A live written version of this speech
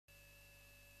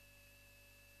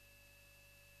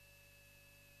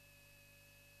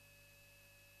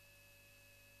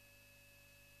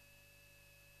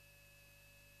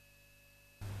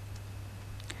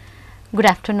Good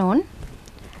afternoon.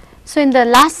 So, in the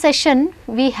last session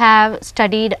we have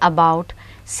studied about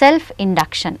self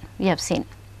induction, we have seen.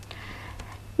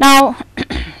 Now,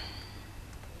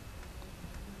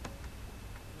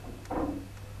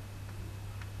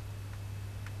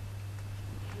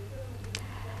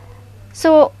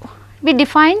 so we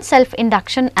define self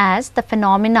induction as the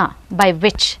phenomena by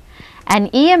which an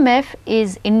EMF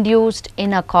is induced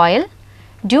in a coil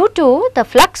due to the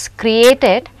flux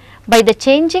created by the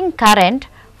changing current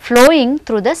flowing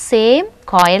through the same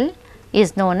coil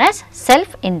is known as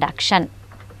self induction.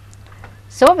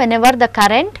 So, whenever the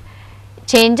current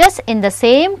changes in the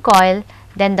same coil,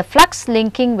 then the flux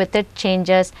linking with it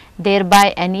changes,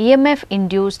 thereby an EMF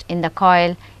induced in the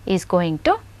coil is going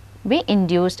to be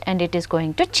induced and it is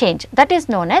going to change. That is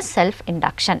known as self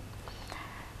induction.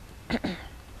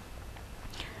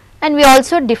 And we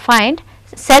also defined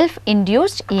self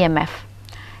induced EMF.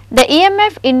 The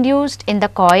EMF induced in the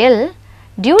coil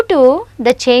due to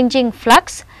the changing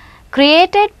flux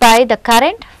created by the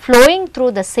current flowing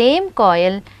through the same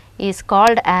coil is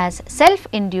called as self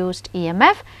induced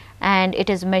EMF, and it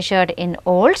is measured in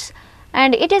volts,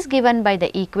 and it is given by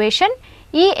the equation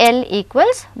EL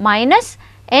equals minus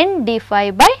N d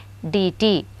phi by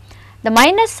dt. The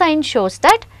minus sign shows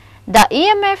that the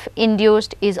EMF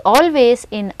induced is always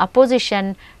in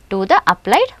opposition to the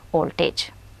applied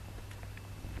voltage.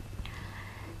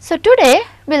 So, today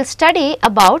we will study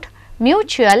about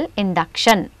mutual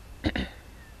induction.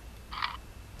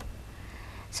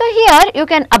 So, here you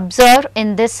can observe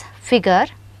in this figure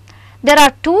there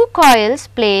are two coils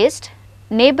placed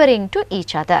neighboring to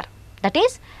each other, that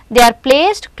is they are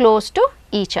placed close to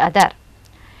each other.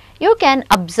 You can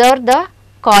observe the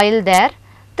coil there,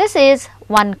 this is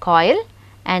one coil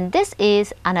and this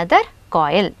is another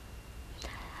coil.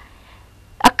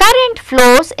 A current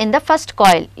flows in the first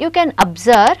coil. You can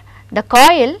observe the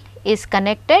coil is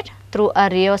connected through a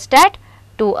rheostat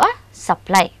to a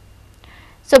supply.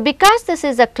 So, because this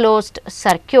is a closed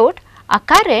circuit, a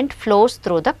current flows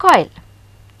through the coil,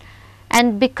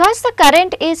 and because the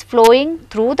current is flowing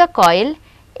through the coil,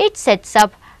 it sets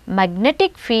up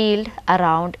magnetic field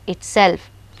around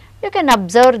itself. You can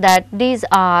observe that these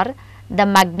are the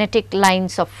magnetic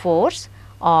lines of force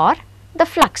or the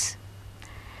flux.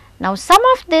 Now, some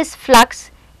of this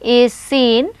flux is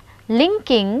seen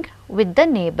linking with the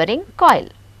neighboring coil.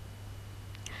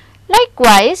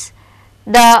 Likewise,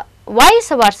 the vice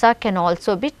versa can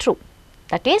also be true,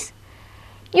 that is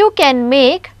you can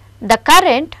make the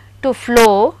current to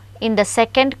flow in the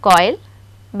second coil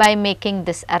by making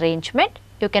this arrangement.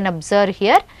 You can observe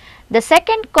here the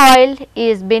second coil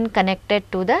is been connected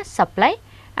to the supply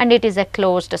and it is a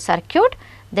closed circuit,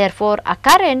 therefore, a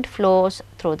current flows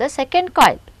through the second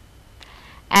coil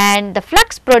and the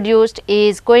flux produced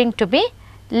is going to be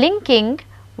linking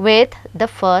with the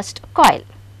first coil.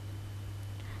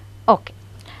 Okay.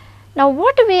 Now,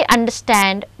 what do we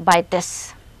understand by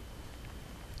this?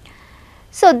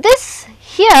 So, this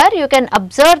here you can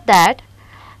observe that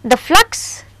the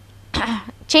flux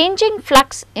changing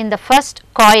flux in the first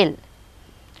coil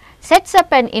sets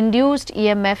up an induced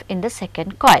EMF in the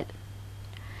second coil.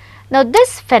 Now,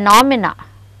 this phenomena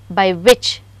by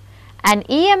which an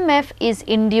EMF is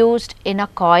induced in a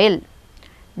coil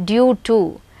due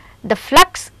to the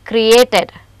flux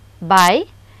created by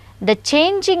the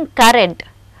changing current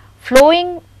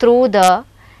flowing through the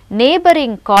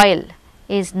neighboring coil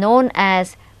is known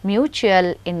as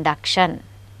mutual induction.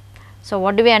 So,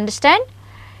 what do we understand?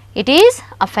 It is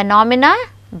a phenomena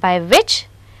by which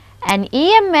an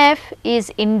EMF is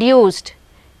induced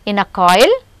in a coil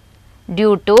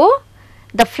due to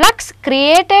the flux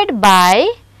created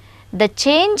by the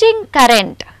changing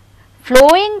current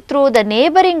flowing through the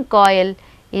neighboring coil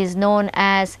is known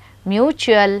as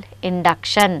mutual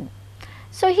induction.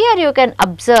 So, here you can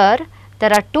observe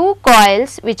there are two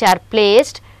coils which are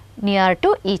placed near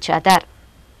to each other.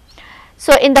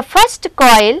 So, in the first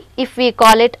coil, if we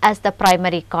call it as the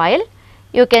primary coil,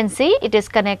 you can see it is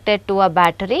connected to a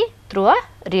battery through a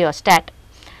rheostat,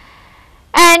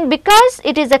 and because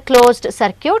it is a closed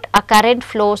circuit, a current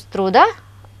flows through the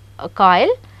coil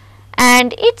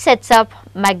and it sets up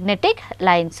magnetic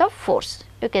lines of force.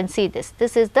 You can see this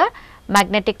is the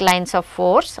magnetic lines of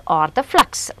force or the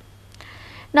flux.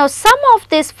 Now, some of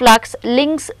this flux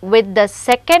links with the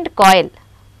second coil,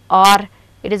 or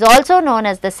it is also known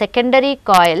as the secondary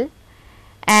coil,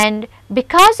 and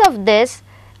because of this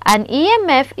an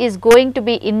EMF is going to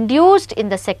be induced in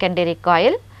the secondary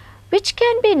coil, which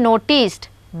can be noticed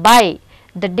by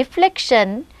the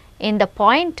deflection in the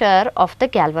pointer of the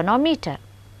galvanometer.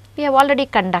 We have already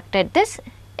conducted this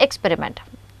experiment.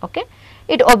 Okay.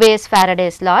 it obeys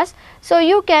Faraday's laws. So,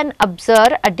 you can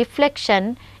observe a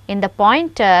deflection in the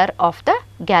pointer of the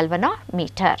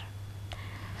galvanometer.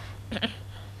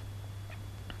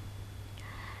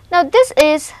 Now, this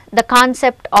is the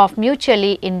concept of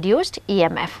mutually induced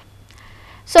EMF.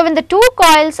 So, when the two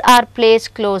coils are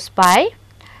placed close by,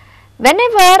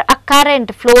 whenever a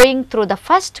current flowing through the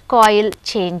first coil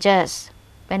changes,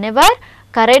 whenever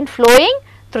current flowing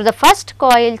through the first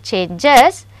coil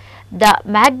changes, the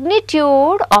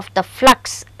magnitude of the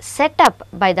flux set up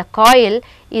by the coil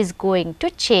is going to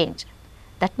change.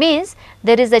 That means,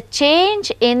 there is a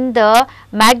change in the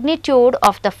magnitude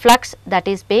of the flux that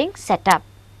is being set up.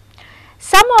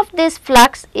 Some of this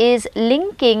flux is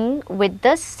linking with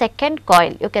the second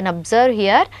coil. You can observe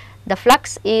here the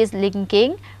flux is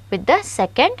linking with the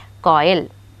second coil.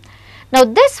 Now,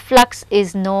 this flux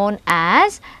is known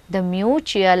as the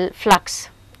mutual flux.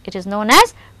 It is known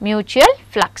as mutual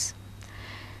flux.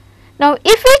 Now,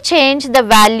 if we change the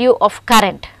value of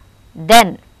current,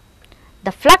 then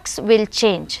the flux will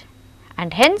change,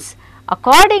 and hence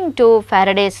according to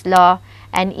Faraday's law,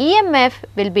 an EMF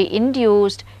will be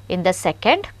induced in the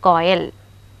second coil.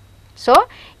 So,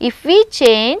 if we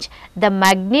change the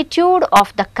magnitude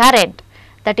of the current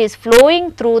that is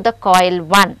flowing through the coil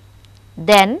 1,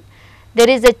 then there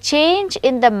is a change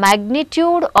in the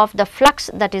magnitude of the flux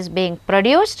that is being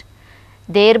produced.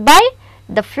 Thereby,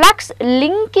 the flux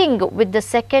linking with the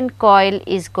second coil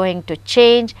is going to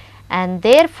change, and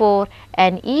therefore,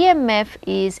 an EMF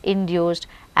is induced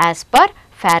as per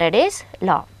Faraday's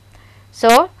law.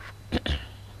 So,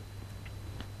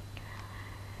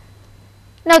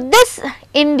 now this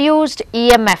induced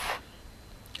EMF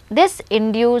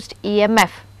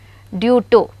due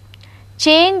to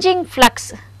changing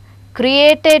flux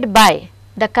created by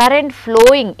the current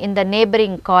flowing in the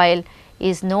neighboring coil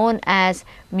is known as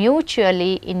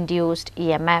mutually induced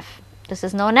EMF. This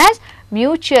is known as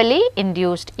mutually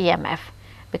induced EMF,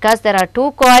 because there are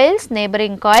two coils,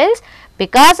 neighboring coils.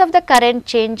 Because of the current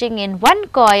changing in one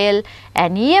coil,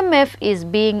 an EMF is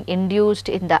being induced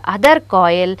in the other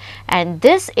coil, and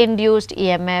this induced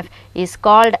EMF is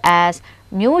called as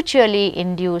mutually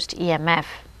induced EMF.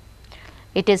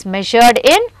 It is measured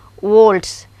in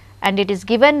volts, and it is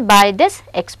given by this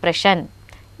expression: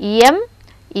 EM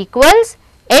equals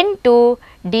N2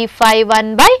 d phi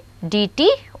 1 by dt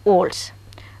volts,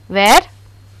 where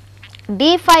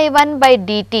d phi 1 by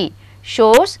dt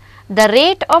shows the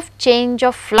rate of change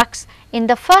of flux in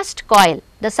the first coil.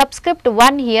 The subscript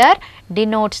 1 here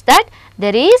denotes that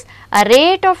there is a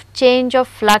rate of change of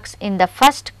flux in the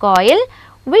first coil,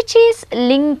 which is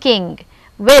linking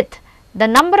with the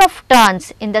number of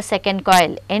turns in the second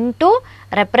coil. N2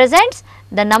 represents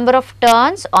the number of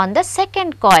turns on the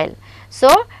second coil.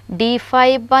 So, d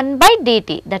phi 1 by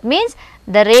dt, that means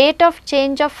the rate of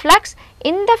change of flux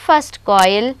in the first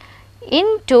coil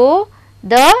into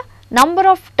the number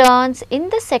of turns in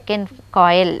the second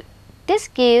coil. This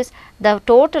gives the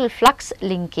total flux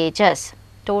linkages.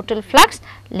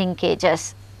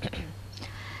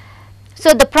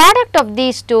 So, the product of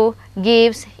these two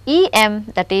gives EM,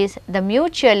 that is the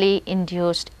mutually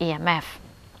induced EMF.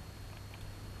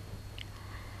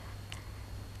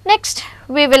 Next,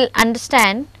 we will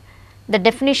understand the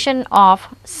definition of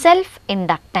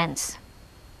self-inductance.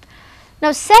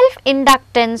 Now,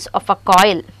 self-inductance of a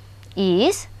coil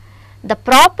is the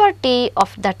property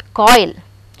of that coil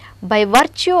by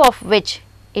virtue of which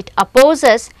it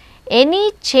opposes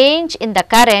any change in the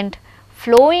current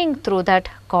flowing through that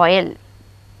coil.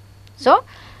 So,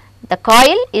 the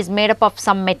coil is made up of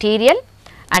some material,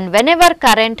 and whenever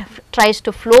current tries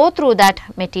to flow through that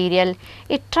material,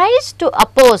 it tries to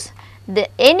oppose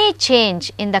any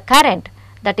change in the current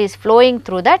that is flowing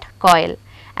through that coil,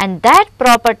 and that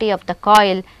property of the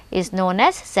coil is known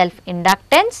as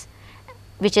self-inductance,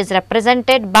 which is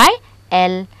represented by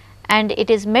L, and it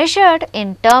is measured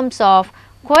in terms of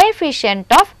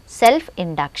coefficient of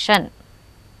self-induction.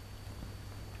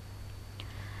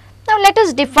 Now, let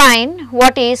us define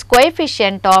what is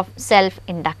coefficient of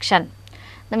self-induction,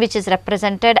 which is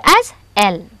represented as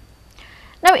L.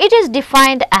 Now, it is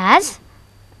defined as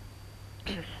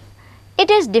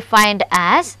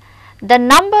the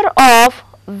number of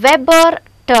Weber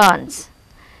turns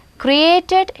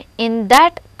created in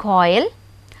that coil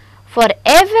for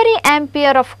every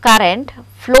ampere of current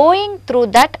flowing through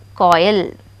that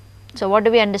coil. So, what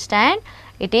do we understand?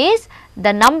 It is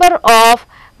the number of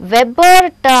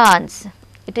Weber turns.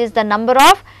 It is the number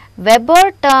of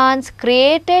Weber turns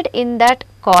created in that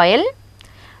coil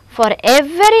for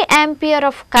every ampere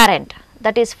of current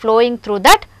that is flowing through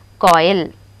that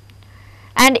coil,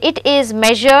 and it is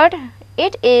measured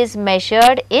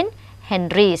in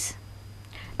henries.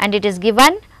 and it is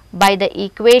given by the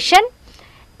equation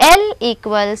L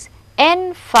equals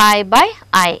N phi by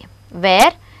I,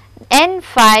 where N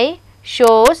phi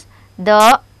shows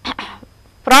the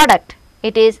product.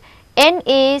 It is N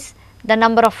is the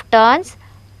number of turns,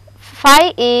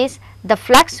 phi is the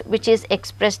flux which is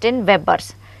expressed in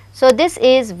Webers. So, this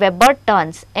is Weber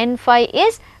turns, N phi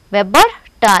is Weber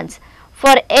turns.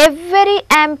 For every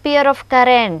ampere of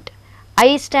current,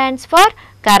 I stands for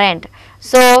current.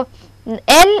 So,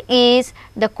 L is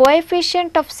the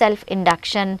coefficient of self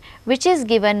induction which is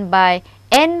given by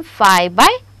N phi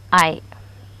by I.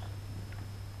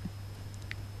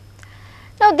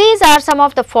 Now, these are some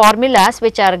of the formulas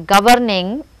which are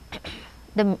governing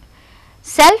the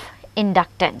self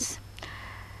inductance.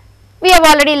 We have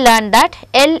already learned that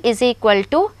L is equal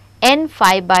to N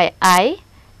phi by I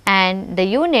and the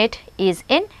unit is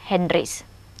in Henries.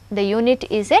 The unit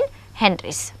is in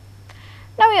Henries.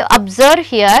 Now, you observe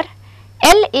here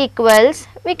L equals,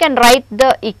 we can write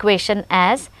the equation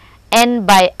as N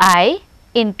by I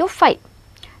into phi.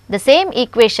 The same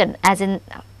equation as in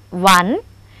 1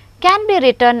 can be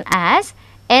written as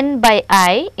N by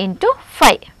I into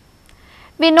phi.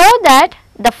 We know that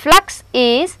the flux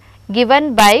is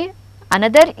given by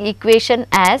another equation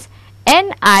as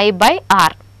Ni by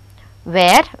R,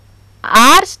 where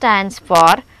R stands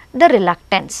for the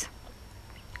reluctance.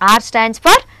 R stands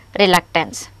for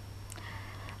reluctance.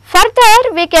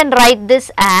 Further, we can write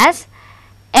this as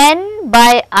N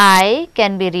by I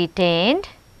can be retained,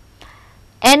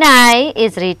 Ni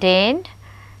is retained,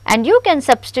 and you can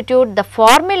substitute the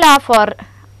formula for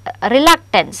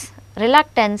reluctance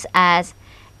as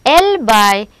L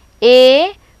by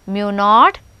A mu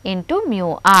naught into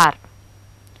mu R.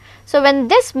 So, when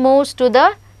this moves to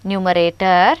the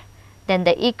numerator, then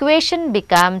the equation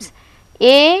becomes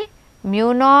A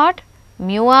mu naught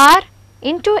mu R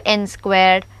into N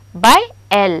squared by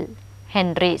L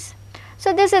Henries.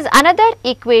 So, this is another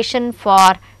equation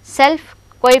for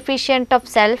coefficient of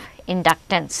self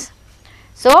inductance.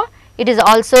 So, it is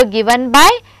also given by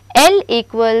L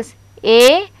equals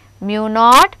A mu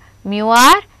naught mu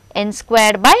R N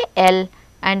squared by L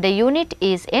and the unit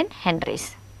is in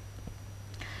Henries.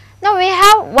 Now, we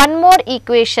have one more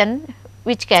equation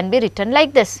which can be written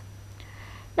like this.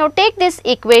 Now, take this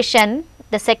equation,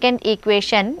 the second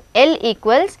equation, L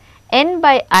equals N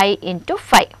by I into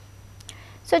phi.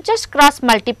 So, just cross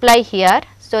multiply here.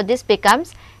 So, this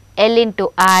becomes L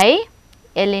into I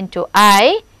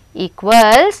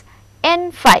equals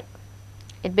N phi.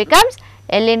 It becomes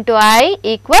L into I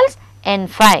equals N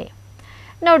phi.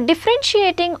 Now,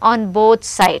 differentiating on both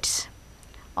sides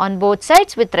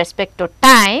with respect to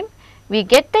time, we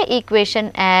get the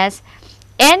equation as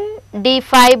N d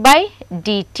phi by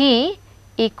dt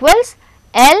equals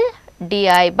L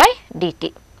di by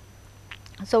dt.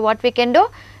 So, what we can do?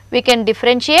 We can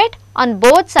differentiate on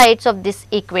both sides of this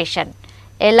equation.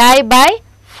 Li by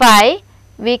phi,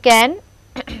 we can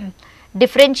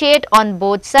differentiate on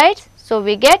both sides. So,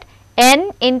 we get N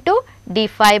into d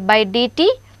phi by dt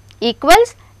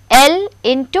equals L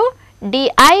into di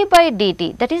by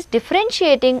dt, that is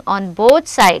differentiating on both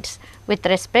sides with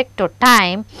respect to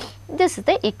time. This is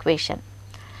the equation.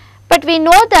 But we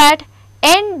know that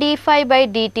N d phi by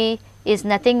dt is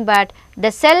nothing but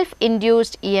the self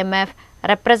induced EMF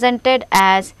represented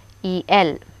as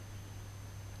EL.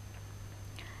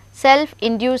 Self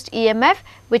induced EMF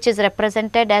which is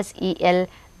represented as EL.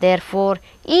 Therefore,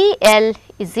 EL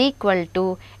is equal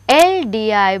to L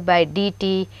di by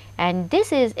dt and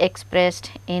this is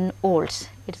expressed in volts.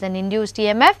 It is an induced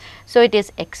EMF, so it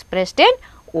is expressed in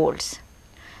volts.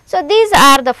 So, these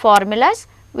are the formulas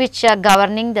which are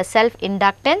governing the self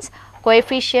inductance,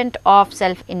 coefficient of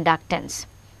self inductance.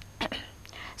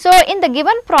 So, in the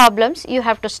given problems you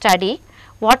have to study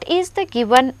what is the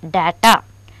given data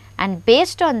and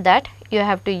based on that you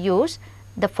have to use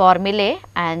the formulae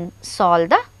and solve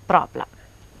the problem.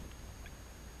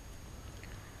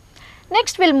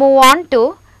 Next, we will move on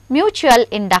to mutual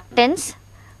inductance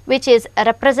which is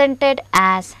represented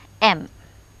as M.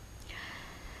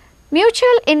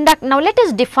 Now, let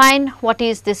us define what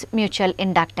is this mutual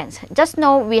inductance. Just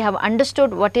now we have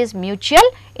understood what is mutual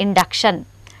induction.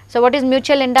 So, what is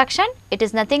mutual induction? It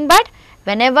is nothing but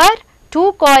whenever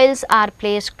two coils are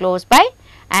placed close by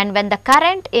and when the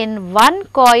current in one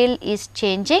coil is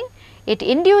changing, it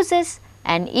induces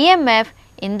an EMF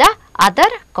in the other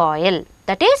coil,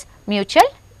 that is mutual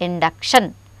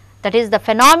induction. That is the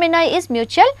phenomena is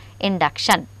mutual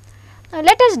induction. Now,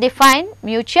 let us define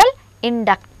mutual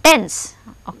inductance.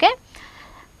 Okay.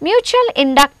 Mutual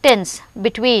inductance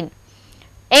between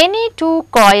any two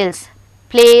coils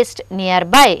placed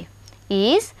nearby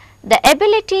is the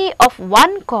ability of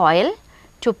one coil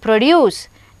to produce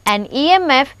an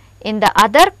EMF in the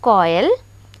other coil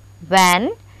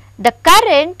when the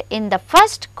current in the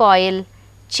first coil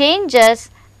changes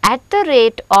at the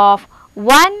rate of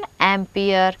 1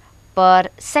 ampere per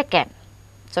second.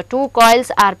 So, two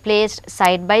coils are placed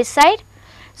side by side.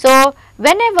 So,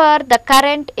 whenever the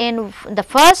current in the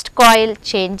first coil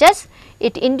changes,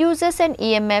 it induces an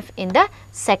EMF in the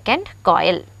second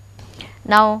coil.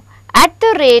 Now, at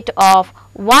the rate of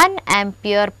 1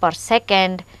 ampere per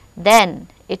second, then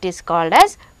it is called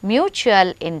as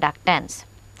mutual inductance.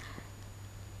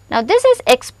 Now, this is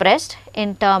expressed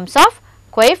in terms of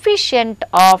coefficient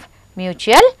of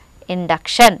mutual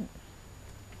induction.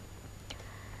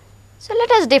 So,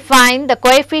 let us define the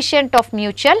coefficient of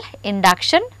mutual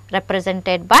induction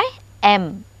represented by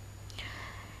M.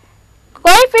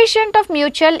 Coefficient of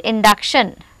mutual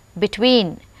induction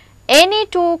between any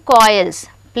two coils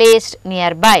placed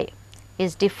nearby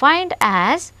is defined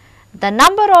as the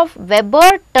number of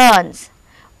Weber turns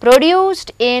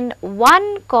produced in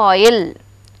one coil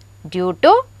due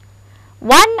to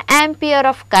 1 ampere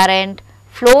of current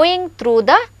flowing through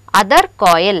the other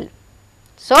coil.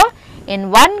 So,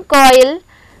 in one coil,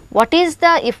 what is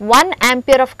the, if 1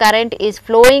 ampere of current is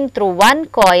flowing through one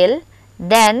coil,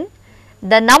 then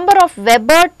the number of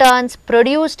Weber turns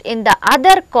produced in the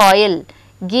other coil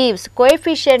gives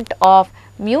coefficient of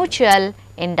mutual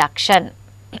induction.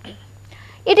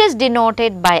 It is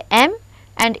denoted by M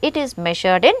and it is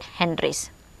measured in henries.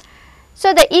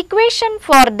 So, the equation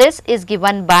for this is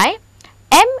given by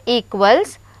M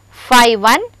equals phi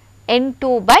 1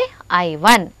 N2 by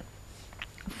I1.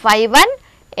 Phi 1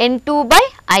 N2 by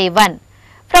I1.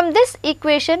 From this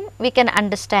equation, we can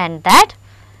understand that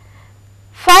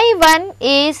phi 1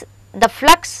 is the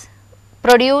flux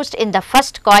produced in the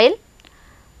first coil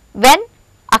when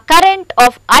a current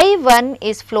of I1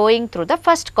 is flowing through the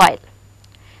first coil,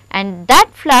 and that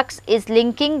flux is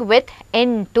linking with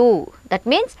N2, that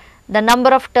means the number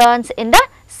of turns in the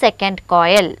second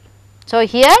coil. So,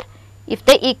 here if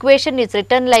the equation is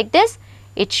written like this,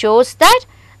 it shows that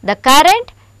the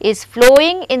current is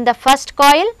flowing in the first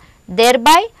coil,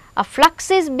 thereby a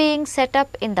flux is being set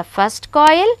up in the first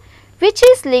coil, which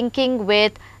is linking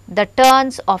with the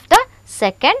turns of the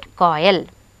second coil,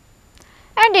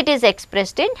 and it is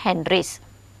expressed in henries.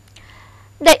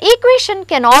 The equation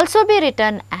can also be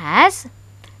written as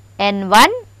N1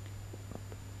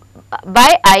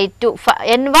 by I2,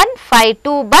 N1 phi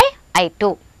 2 by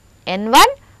I2, N1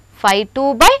 phi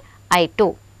 2 by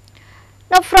I2.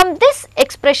 Now, from this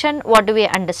expression, what do we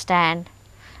understand?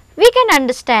 We can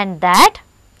understand that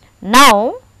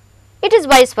now it is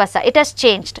vice versa, it has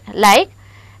changed, like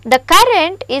the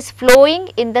current is flowing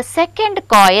in the second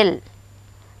coil.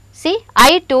 See,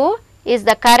 I2 is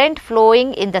the current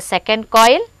flowing in the second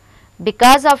coil,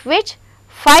 because of which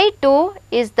phi 2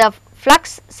 is the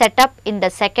flux set up in the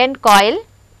second coil.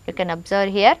 You can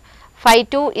observe here, phi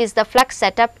 2 is the flux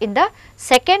set up in the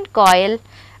second coil.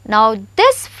 Now,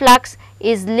 this flux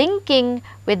is linking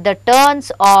with the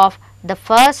turns of the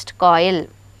first coil.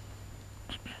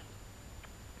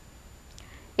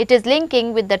 It is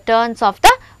linking with the turns of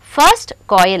the first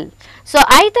coil. So,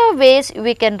 either ways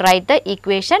we can write the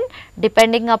equation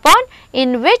depending upon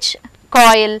in which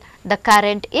coil the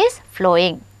current is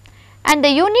flowing, and the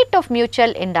unit of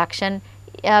mutual induction,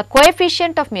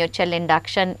 coefficient of mutual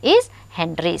induction is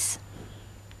henries.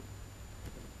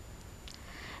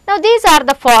 Now, these are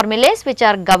the formulas which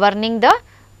are governing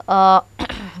the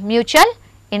mutual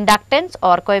inductance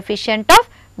or coefficient of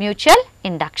mutual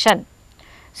induction.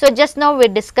 So, just now we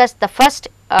discussed the first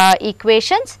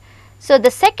equations. So,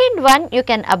 the second one you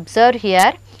can observe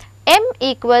here, M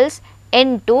equals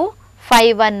N2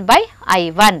 phi 1 by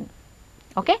I1.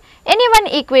 Okay. Any one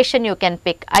equation you can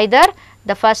pick, either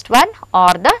the first one or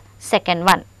the second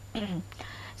one.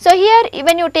 So, here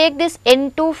when you take this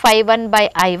N2 phi 1 by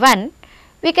I1,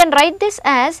 we can write this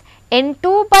as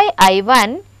N2 by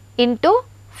I1 into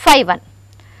phi 1,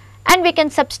 and we can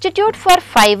substitute for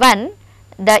phi 1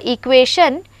 the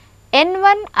equation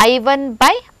N1 I1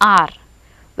 by R,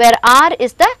 where R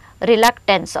is the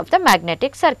reluctance of the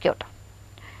magnetic circuit.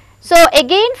 So,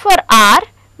 again for R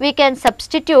we can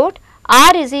substitute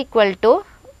R is equal to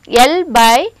L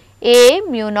by A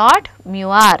mu naught mu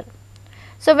R.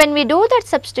 So, when we do that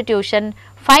substitution,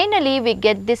 finally we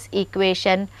get this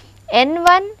equation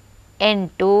N1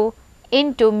 N2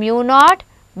 into mu naught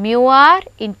mu R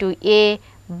into A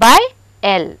by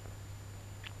L.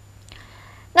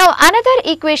 Now, another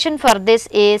equation for this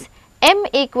is M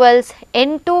equals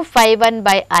N2 phi 1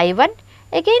 by I1,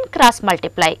 again cross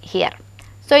multiply here.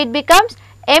 So, it becomes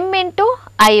M into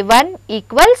I1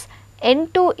 equals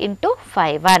N2 into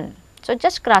Phi1. So,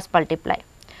 just cross multiply.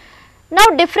 Now,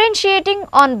 differentiating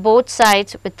on both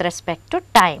sides with respect to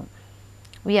time,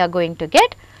 we are going to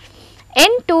get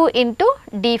N2 into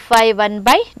d phi 1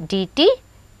 by dt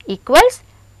equals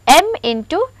m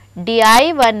into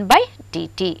di1 by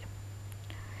dt.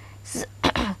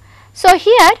 So,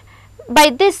 here by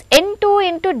this N2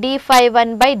 into d phi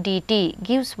 1 by dt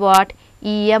gives what?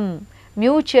 EM,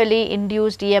 mutually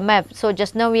induced EMF. So,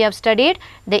 just now we have studied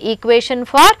the equation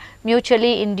for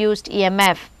mutually induced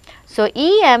EMF. So,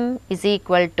 EM is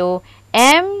equal to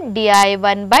m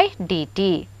di1 by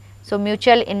dt. So,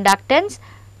 mutual inductance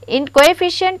in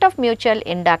coefficient of mutual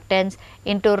inductance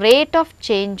into rate of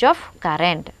change of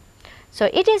current. So,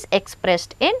 it is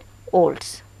expressed in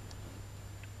volts.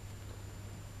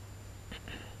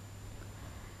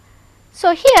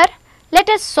 So, here let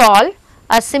us solve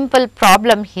a simple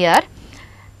problem here.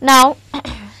 Now,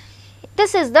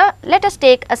 this is the, let us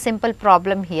take a simple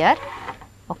problem here.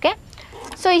 Okay.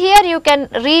 So, here you can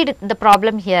read the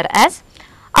problem here as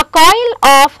a coil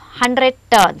of 100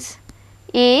 turns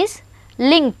is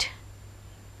linked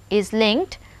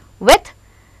with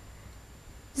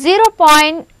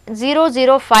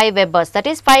 0.005 Webers, that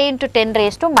is 5 into 10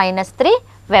 raised to minus 3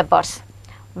 Webers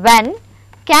when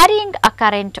carrying a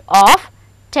current of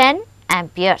 10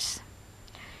 amperes.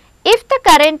 If the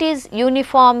current is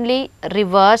uniformly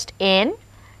reversed in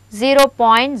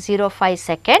 0.05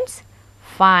 seconds,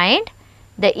 find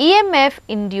the EMF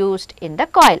induced in the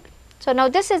coil. So, now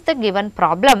this is the given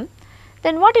problem.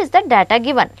 Then what is the data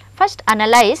given? First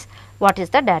analyze what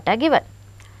is the data given.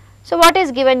 So, what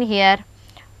is given here?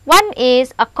 One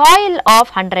is a coil of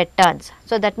 100 turns.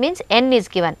 So, that means N is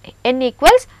given, N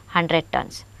equals 100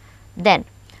 turns. Then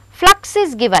flux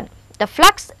is given. The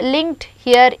flux linked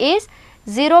here is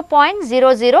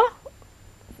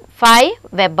 0.005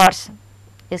 Webers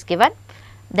is given.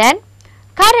 Then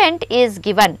current is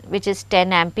given, which is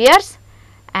 10 amperes,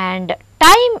 and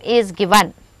time is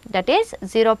given, that is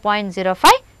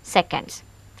 0.05 seconds.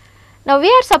 Now, we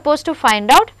are supposed to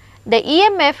find out the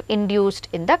EMF induced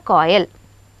in the coil.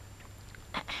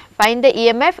 Find the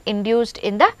EMF induced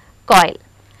in the coil.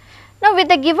 Now, with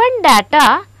the given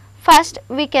data, first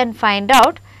we can find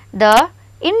out the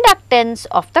inductance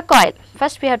of the coil.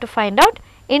 First we have to find out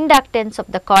inductance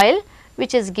of the coil,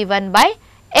 which is given by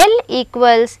L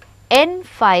equals N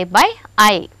phi by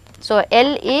I. So,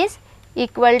 L is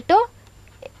equal to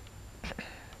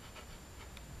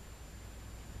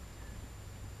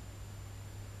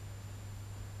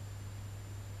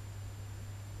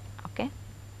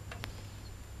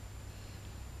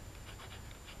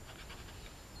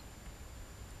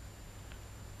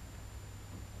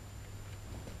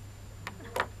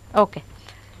Okay.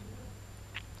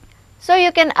 So,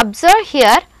 you can observe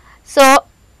here. So,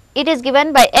 it is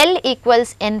given by L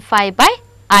equals N phi by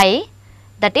I,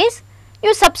 that is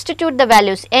you substitute the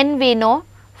values, N we know,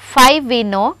 phi we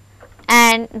know,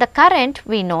 and the current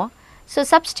we know. So,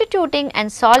 substituting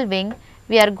and solving,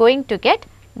 we are going to get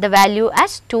the value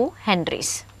as 2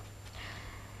 henries.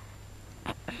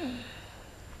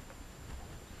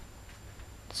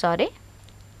 Sorry,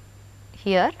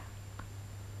 here,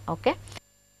 okay.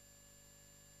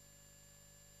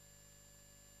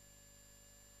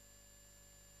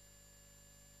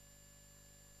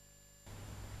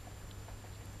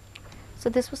 So,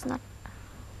 this was not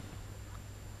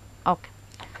okay.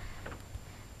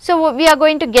 So, we are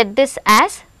going to get this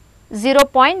as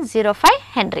 0.05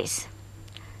 henries.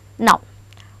 Now,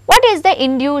 what is the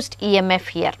induced EMF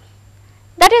here?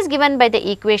 That is given by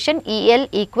the equation EL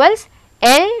equals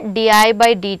L di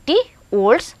by dt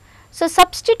volts. So,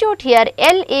 substitute here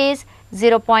L is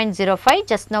 0.05,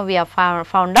 just now we have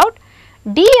found out,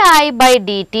 di by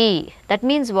dt, that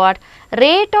means what?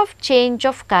 Rate of change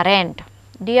of current.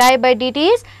 Di by dt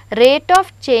is rate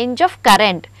of change of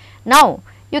current. Now,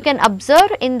 you can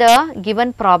observe in the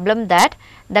given problem that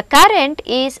the current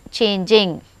is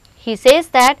changing. He says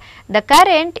that the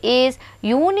current is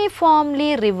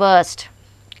uniformly reversed.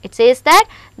 It says that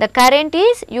the current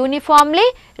is uniformly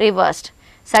reversed.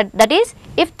 So, that is,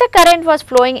 if the current was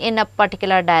flowing in a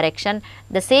particular direction,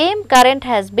 the same current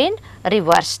has been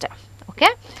reversed. Okay.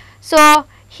 So,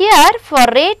 here for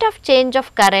rate of change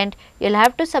of current, you will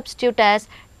have to substitute as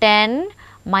 10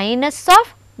 minus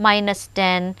of minus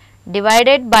 10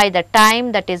 divided by the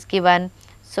time that is given.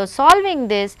 So, solving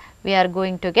this, we are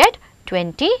going to get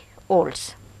 20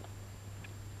 volts.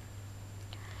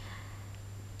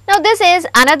 Now, this is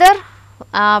another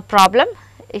problem.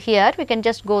 Here we can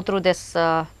just go through this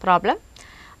problem.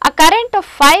 A current of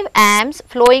 5 amps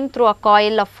flowing through a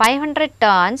coil of 500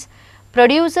 turns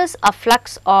produces a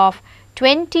flux of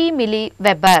 20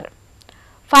 milliweber.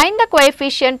 Find the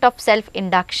coefficient of self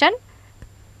induction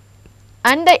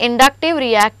and the inductive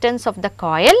reactance of the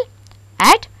coil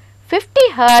at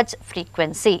 50 Hertz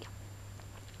frequency.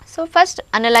 So, first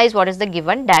analyze what is the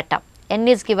given data. N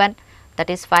is given, that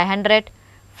is 500,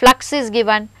 flux is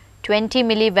given 20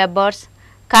 milliwebers,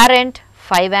 current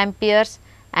 5 amperes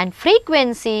and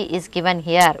frequency is given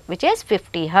here, which is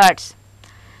 50 Hertz.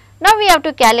 Now, we have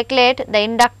to calculate the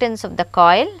inductance of the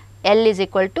coil. L is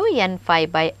equal to N phi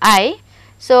by I.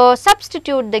 So,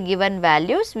 substitute the given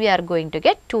values, we are going to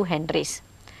get 2 Henries.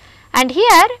 And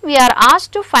here we are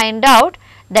asked to find out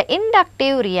the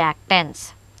inductive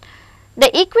reactance.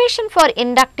 The equation for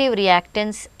inductive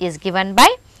reactance is given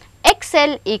by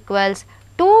XL equals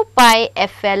 2 pi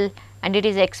FL and it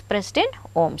is expressed in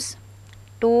ohms.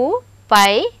 2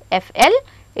 pi FL,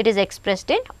 it is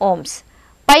expressed in ohms.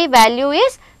 Pi value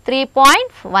is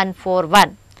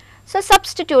 3.141. So,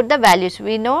 substitute the values.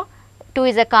 We know 2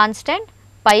 is a constant,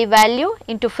 pi value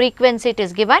into frequency it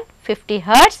is given 50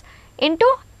 Hertz into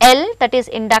L, that is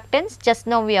inductance, just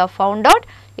now we have found out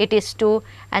it is 2,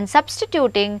 and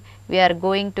substituting we are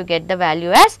going to get the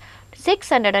value as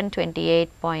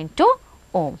 628.2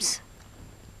 ohms.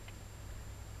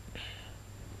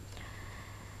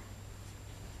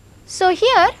 So,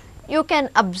 here you can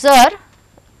observe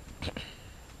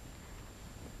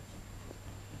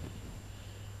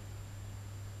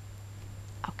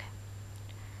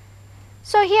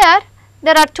So, here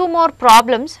there are 2 more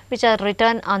problems which are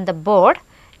written on the board.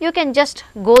 You can just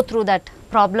go through that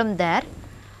problem there.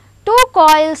 2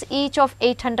 coils each of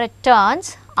 800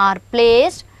 turns are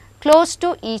placed close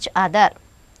to each other.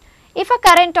 If a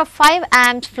current of 5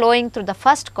 amps flowing through the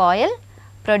first coil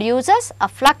produces a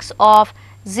flux of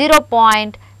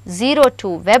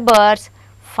 0.02 Webers,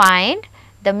 find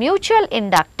the mutual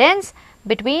inductance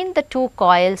between the 2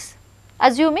 coils,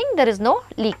 assuming there is no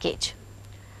leakage.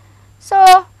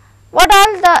 So, what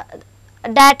all the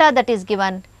data that is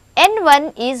given?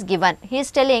 N1 is given. He is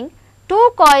telling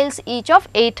 2 coils each of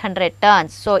 800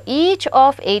 turns. So, each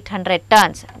of 800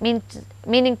 turns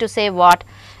meaning to say what?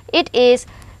 It is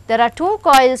there are 2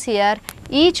 coils here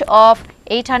each of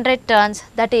 800 turns,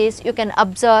 that is you can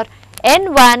observe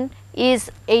N1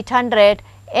 is 800,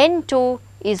 N2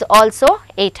 is also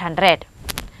 800.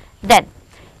 Then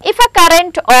if a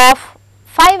current of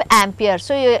 5 amperes,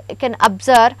 so you can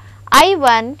observe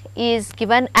I1 is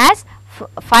given as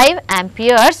 5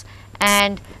 amperes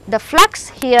and the flux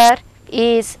here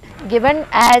is given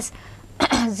as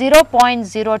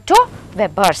 0.02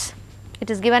 Webers. It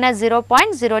is given as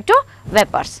 0.02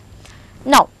 Webers.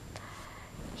 Now,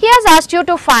 he has asked you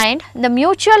to find the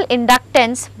mutual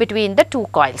inductance between the 2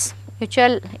 coils.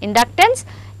 Mutual inductance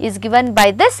is given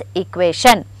by this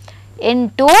equation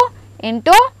N2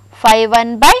 into phi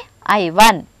 1 by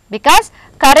I1, because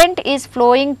current is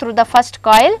flowing through the first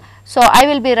coil. So, I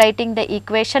will be writing the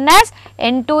equation as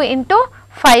N2 into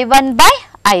phi 1 by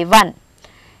I1.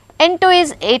 N2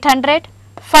 is 800,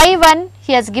 phi 1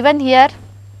 he has given here,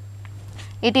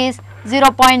 it is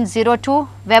 0.02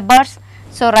 Webers.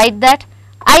 So, write that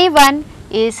I1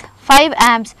 is 5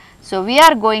 amps. So, we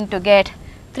are going to get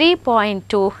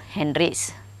 3.2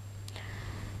 Henries.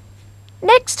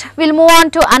 Next, we will move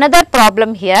on to another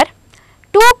problem here.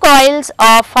 2 coils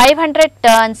of 500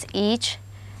 turns each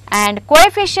and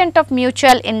coefficient of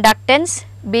mutual inductance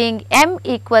being M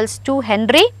equals 2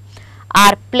 Henry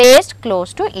are placed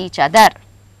close to each other.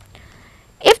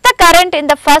 If the current in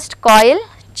the first coil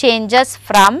changes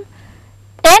from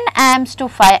 10 amps to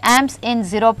 5 amps in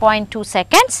 0.2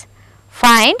 seconds,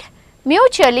 find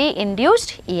mutually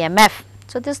induced EMF.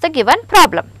 So, this is the given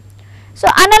problem. So,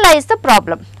 analyze the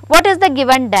problem. What is the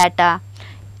given data?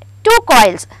 2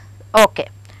 coils, okay.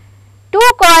 2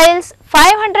 coils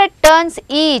 500 turns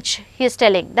each he is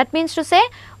telling, that means to say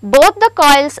both the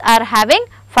coils are having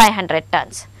 500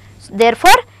 turns. So,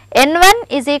 therefore, N1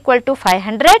 is equal to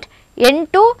 500,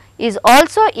 N2 is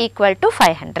also equal to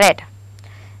 500.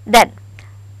 Then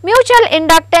mutual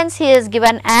inductance he is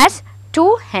given as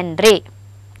 2 Henry.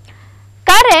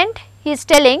 Current he is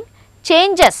telling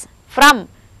changes from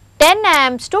 10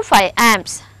 amps to 5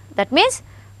 amps. That means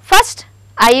first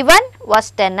I1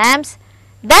 was 10 amps,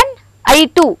 then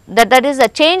I2, that is the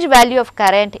change value of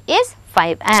current is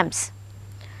 5 amps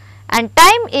and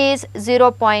time is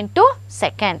 0.2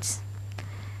 seconds.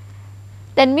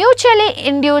 Then mutually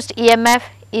induced EMF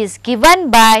is given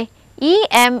by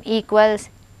EM equals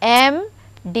M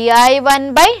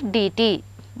di1 by dt.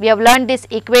 We have learned this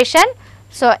equation.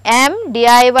 So, M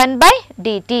di1 by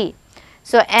dt.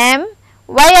 So, M,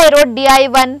 why I wrote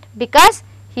di1? Because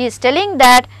he is telling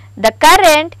that the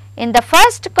current in the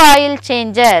first coil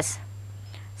changes.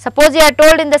 Suppose you are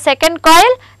told in the second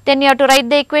coil, then you have to write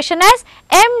the equation as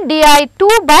m di2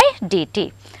 by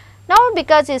dt. Now,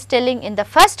 because he is telling in the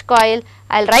first coil,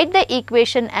 I will write the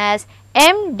equation as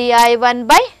m di1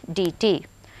 by dt.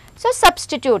 So,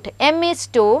 substitute m is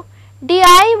 2,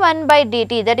 di1 by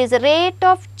dt, that is rate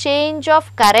of change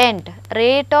of current,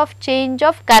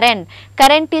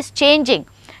 current is changing,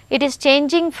 it is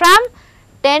changing from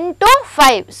 10 to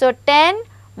 5. So, 10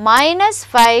 minus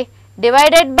 5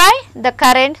 divided by the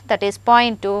current, that is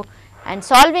 0.2, and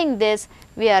solving this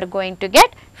we are going to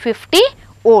get 50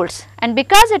 volts, and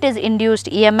because it is induced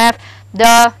EMF,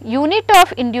 the unit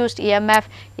of induced EMF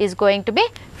is going to be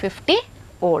 50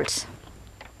 volts.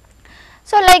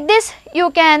 So, like this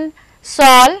you can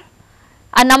solve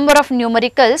a number of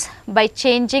numericals by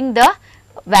changing the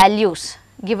values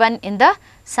given in the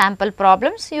sample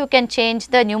problems. You can change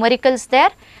the numericals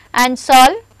there and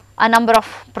solve a number of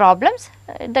problems.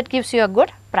 That gives you a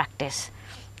good practice.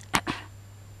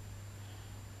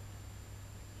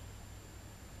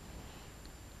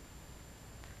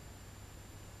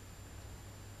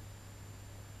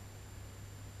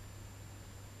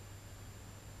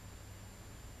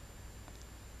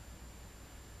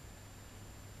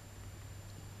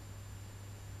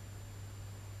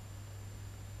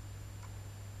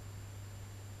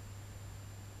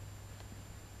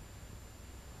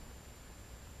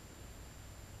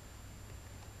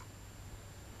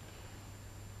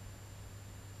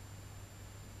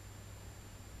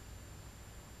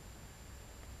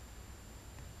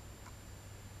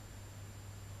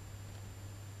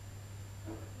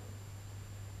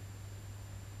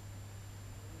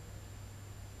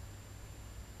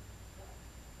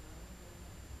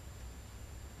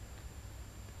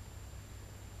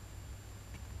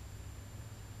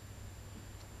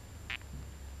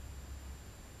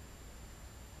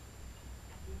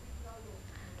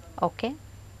 Okay.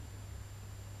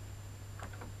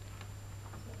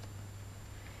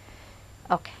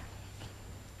 Okay.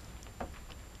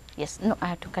 Yes, no, I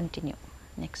have to continue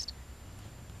next.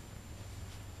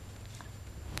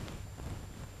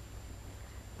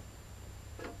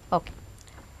 Okay.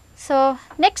 So,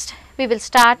 next we will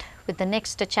start with the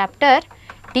next chapter,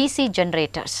 DC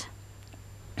generators.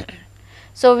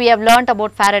 So, we have learnt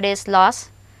about Faraday's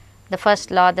laws, the first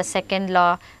law, the second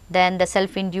law, then the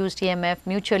self-induced EMF,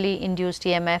 mutually induced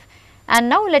EMF, and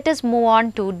now let us move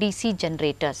on to DC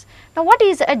generators. Now, what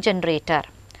is a generator?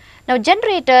 Now,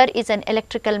 generator is an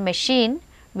electrical machine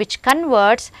which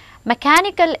converts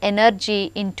mechanical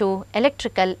energy into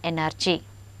electrical energy.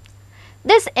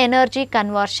 This energy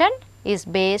conversion is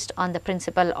based on the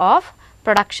principle of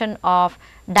production of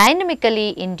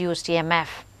dynamically induced EMF.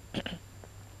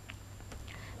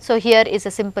 So, here is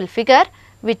a simple figure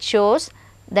which shows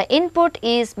the input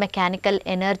is mechanical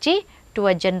energy to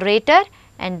a generator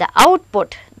and the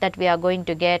output that we are going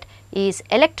to get is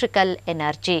electrical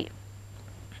energy.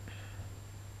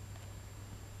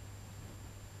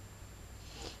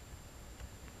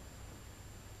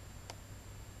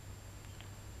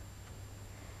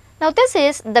 Now, this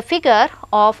is the figure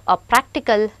of a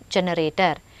practical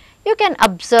generator. You can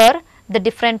observe the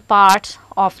different parts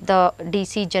of the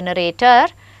DC generator.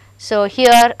 So,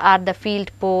 here are the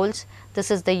field poles, this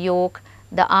is the yoke,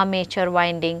 the armature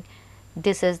winding,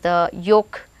 this is the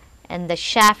yoke and the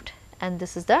shaft, and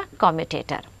this is the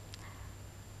commutator.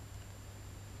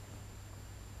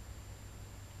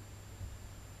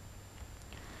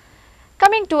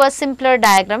 Coming to a simpler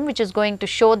diagram which is going to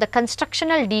show the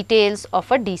constructional details of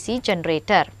a DC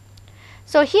generator.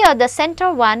 So, here the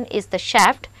center one is the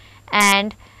shaft,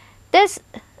 and this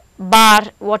bar,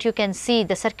 what you can see,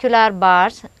 the circular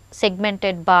bars,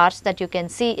 segmented bars that you can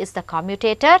see is the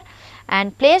commutator,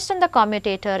 and placed on the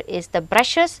commutator is the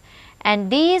brushes, and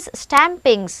these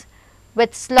stampings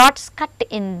with slots cut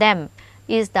in them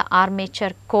is the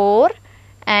armature core,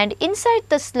 and inside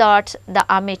the slots the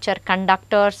armature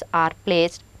conductors are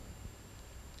placed,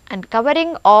 and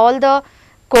covering all the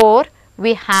core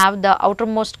we have the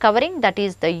outermost covering, that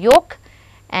is the yoke,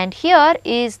 and here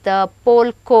is the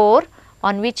pole core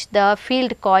on which the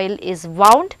field coil is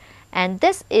wound, and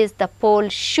this is the pole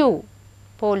shoe,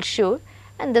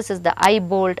 and this is the eye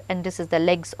bolt, and this is the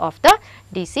legs of the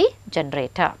DC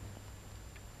generator.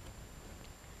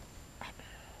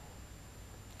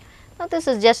 Now, this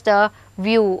is just a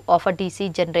view of a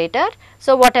DC generator.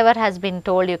 So, whatever has been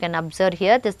told you can observe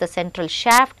here. This is the central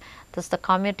shaft, this is the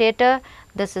commutator,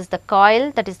 this is the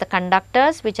coil, that is the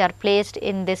conductors which are placed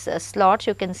in this slot.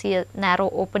 You can see a narrow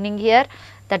opening here,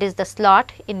 that is the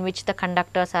slot in which the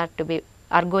conductors are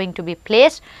going to be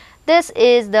placed. This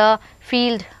is the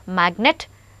field magnet.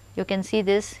 You can see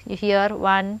this here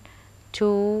 1,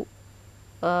 2,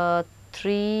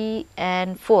 3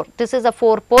 and 4. This is a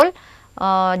 4-pole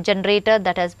generator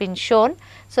that has been shown.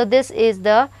 So, this is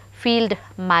the field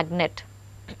magnet.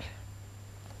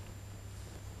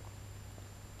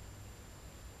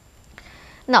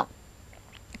 Now,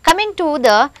 coming to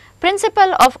the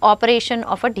principle of operation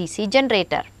of a DC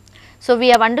generator. So, we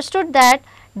have understood that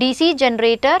DC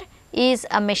generator is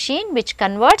a machine which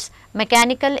converts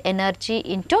mechanical energy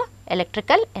into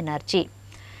electrical energy.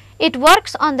 It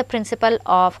works on the principle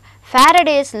of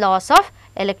Faraday's laws of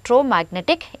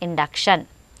electromagnetic induction.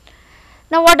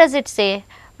 Now, what does it say?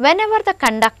 Whenever the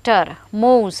conductor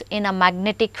moves in a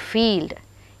magnetic field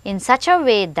in such a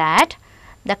way that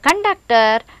the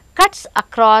conductor cuts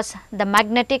across the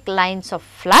magnetic lines of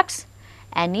flux,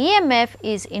 an EMF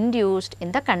is induced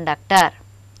in the conductor.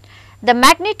 The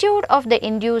magnitude of the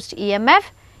induced EMF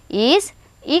is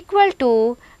equal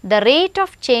to the rate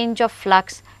of change of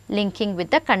flux linking with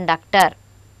the conductor.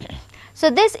 So,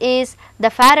 this is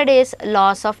the Faraday's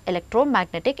laws of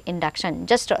electromagnetic induction.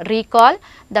 Just recall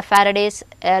the Faraday's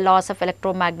laws of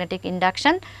electromagnetic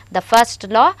induction, the first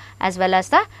law as well as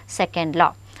the second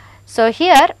law. So,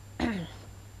 here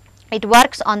it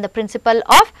works on the principle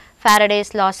of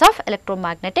Faraday's laws of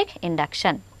electromagnetic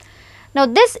induction. Now,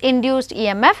 this induced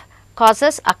EMF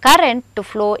causes a current to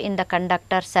flow in the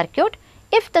conductor circuit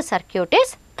if the circuit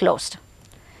is closed.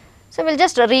 So, we will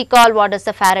just recall what does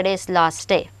the Faraday's law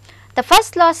say. The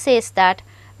first law says that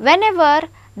whenever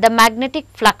the magnetic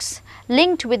flux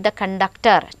linked with the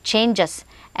conductor changes,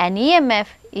 an EMF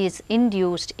is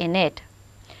induced in it.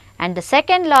 And the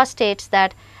second law states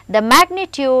that the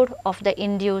magnitude of the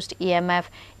induced EMF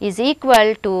is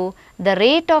equal to the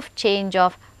rate of change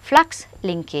of flux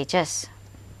linkages.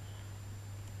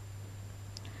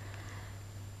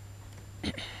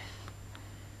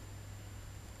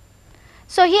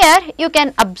 So, here you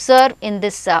can observe in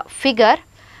this figure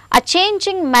a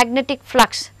changing magnetic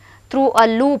flux through a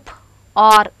loop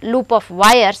or loop of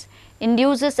wires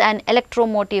induces an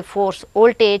electromotive force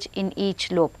voltage in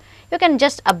each loop. You can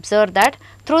just observe that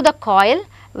through the coil,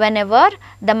 whenever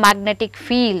the magnetic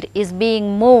field is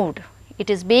being moved, it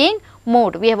is being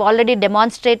moved. We have already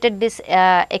demonstrated this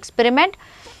experiment.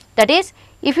 That is,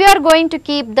 if you are going to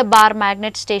keep the bar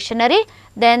magnet stationary,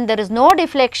 then there is no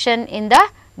deflection in the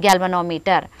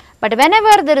galvanometer. But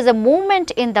whenever there is a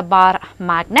movement in the bar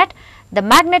magnet, the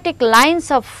magnetic lines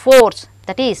of force,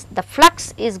 that is the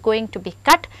flux, is going to be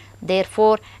cut.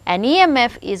 Therefore, an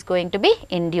EMF is going to be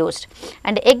induced.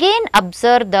 And again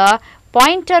observe the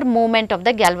pointer movement of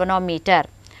the galvanometer.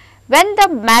 When the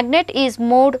magnet is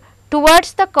moved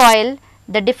towards the coil,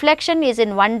 the deflection is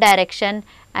in one direction,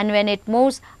 and when it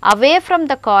moves away from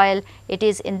the coil, it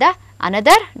is in the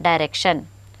another direction.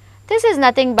 This is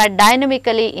nothing but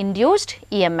dynamically induced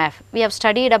EMF. We have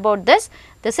studied about this.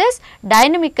 This is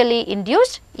dynamically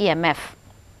induced EMF.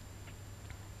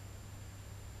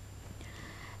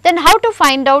 Then how to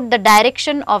find out the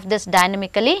direction of this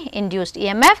dynamically induced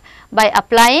EMF? By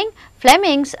applying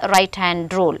Fleming's right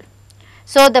hand rule.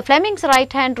 So, the Fleming's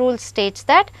right hand rule states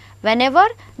that whenever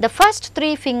the first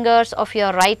 3 fingers of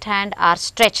your right hand are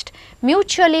stretched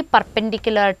mutually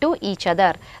perpendicular to each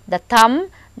other, the thumb,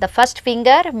 the first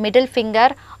finger, middle finger,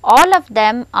 all of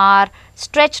them are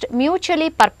stretched mutually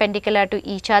perpendicular to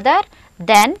each other,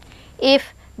 then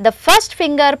if the first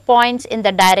finger points in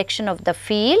the direction of the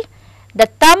field, the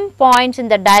thumb points in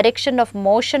the direction of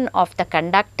motion of the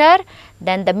conductor,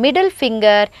 then the middle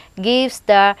finger gives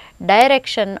the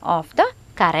direction of the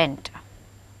current.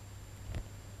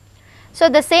 So,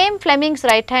 the same Fleming's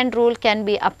right hand rule can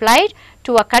be applied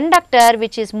to a conductor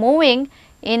which is moving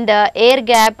in the air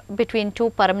gap between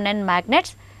 2 permanent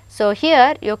magnets. So,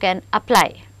 here you can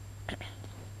apply.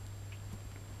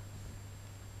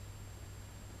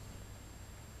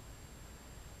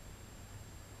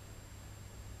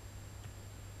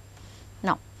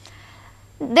 Now,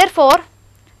 therefore,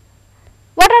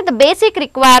 what are the basic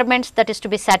requirements that is to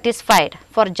be satisfied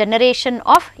for generation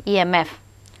of EMF?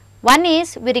 One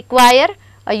is we require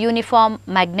a uniform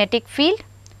magnetic field,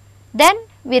 then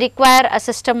we require a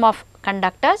system of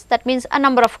conductors, that means a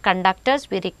number of conductors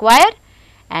we require,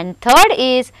 and third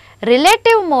is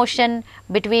relative motion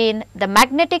between the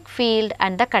magnetic field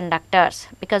and the conductors,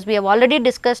 because we have already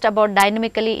discussed about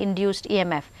dynamically induced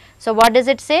EMF. So, what does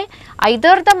it say?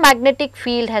 Either the magnetic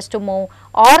field has to move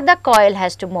or the coil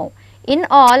has to move. In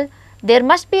all, there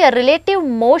must be a relative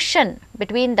motion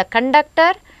between the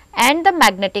conductor and the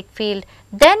magnetic field,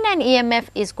 then an EMF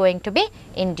is going to be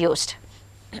induced.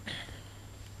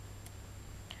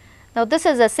 Now, this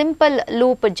is a simple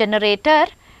loop generator.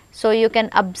 So, you can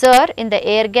observe in the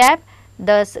air gap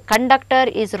the conductor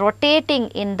is rotating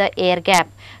in the air gap.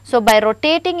 So, by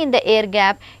rotating in the air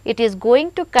gap, it is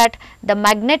going to cut the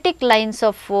magnetic lines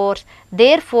of force,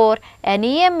 therefore, an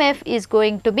EMF is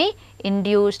going to be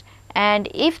induced, and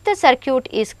if the circuit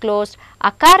is closed,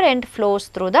 a current flows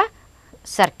through the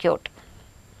circuit.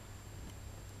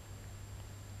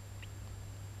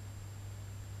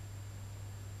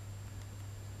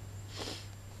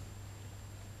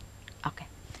 Okay.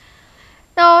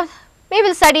 Now, we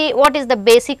will study what is the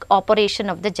basic operation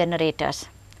of the generators.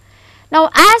 Now,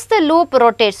 as the loop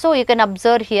rotates, so you can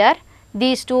observe here,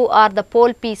 these two are the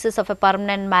pole pieces of a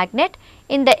permanent magnet.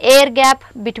 In the air gap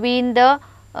between the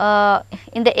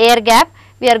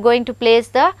we are going to place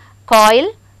the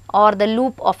coil or the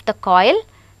loop of the coil,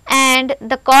 and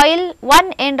the coil,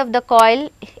 one end of the coil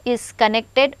is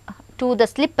connected to the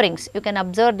slip rings. You can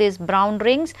observe these brown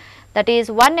rings, that is,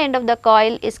 one end of the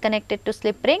coil is connected to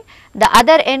slip ring, the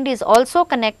other end is also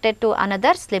connected to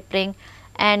another slip ring,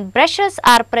 and brushes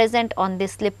are present on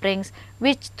these slip rings,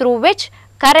 through which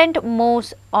current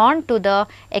moves on to the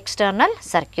external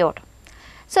circuit.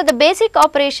 So, the basic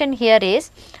operation here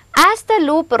is, as the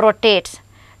loop rotates,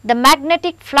 the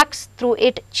magnetic flux through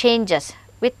it changes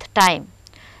with time.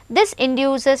 This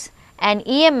induces an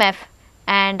EMF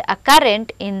and a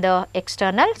current in the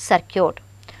external circuit.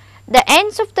 The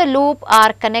ends of the loop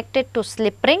are connected to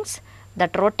slip rings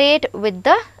that rotate with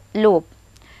the loop.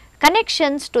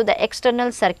 Connections to the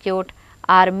external circuit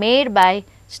are made by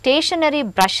stationary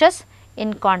brushes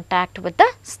in contact with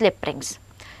the slip rings.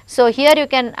 So, here you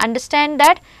can understand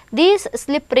that these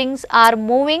slip rings are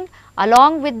moving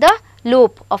along with the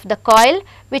loop of the coil,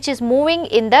 which is moving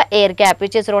in the air gap,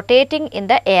 which is rotating in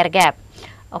the air gap.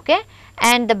 Okay.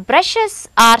 And the brushes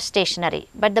are stationary,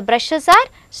 and the brushes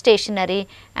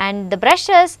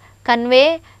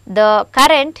convey the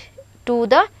current to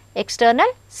the external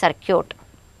circuit.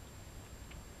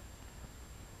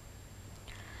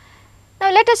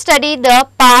 Now, let us study the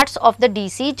parts of the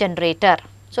DC generator.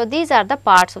 So, these are the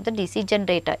parts of the DC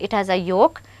generator. It has a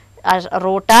yoke, a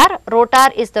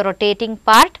rotor is the rotating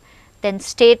part, then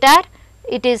stator,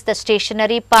 it is the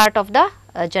stationary part of the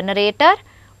generator,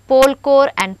 pole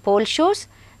core and pole shoes,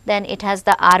 then it has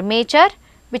the armature,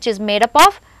 which is made up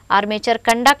of armature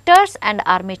conductors and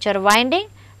armature winding,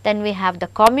 then we have the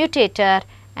commutator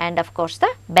and of course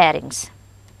the bearings.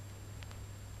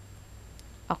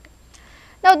 Okay.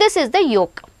 Now, this is the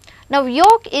yoke. Now,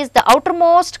 yoke is the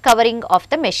outermost covering of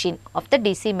the machine, of the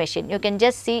DC machine. You can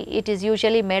just see it is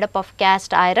usually made up of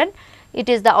cast iron. It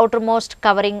is the outermost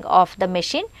covering of the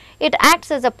machine. It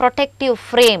acts as a protective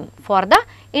frame for the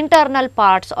internal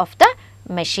parts of the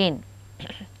machine.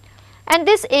 And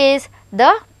this is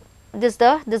the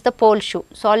pole shoe,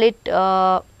 solid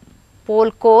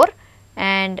pole core,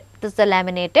 and this is the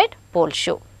laminated pole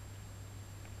shoe.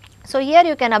 So, here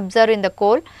you can observe in the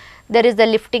core there is the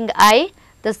lifting eye,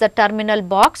 this is the terminal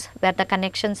box where the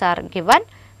connections are given,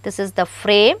 this is the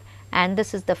frame, and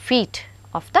this is the feet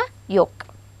of the yoke.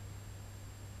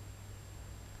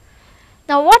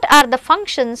 Now, what are the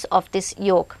functions of this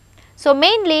yoke? So,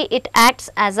 mainly it acts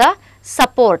as a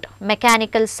support,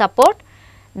 mechanical support,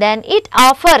 then it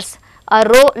offers a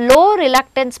low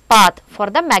reluctance path for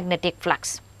the magnetic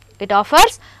flux. It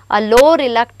offers a low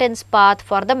reluctance path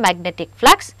for the magnetic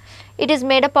flux. It is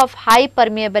made up of high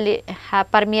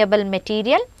permeable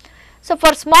material. So,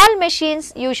 for small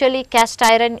machines usually cast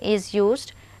iron is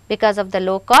used because of the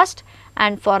low cost,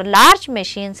 and for large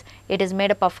machines it is made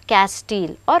up of cast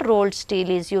steel or rolled steel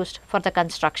is used for the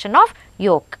construction of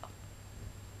yoke.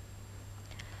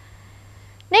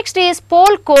 Next is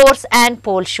pole cores and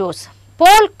pole shoes.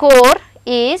 Pole core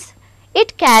is,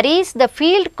 it carries the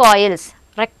field coils,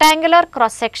 rectangular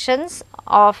cross sections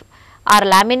are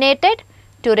laminated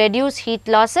to reduce heat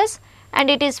losses, and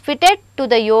it is fitted to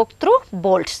the yoke through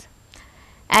bolts.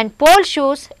 And pole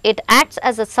shoes, it acts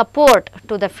as a support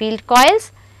to the field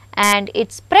coils and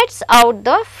it spreads out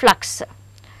the flux.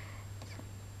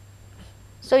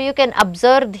 So, you can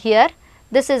observe here,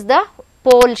 this is the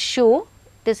pole shoe,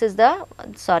 this is the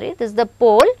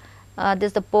pole, this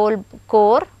is the pole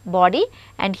core body,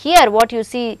 and here what you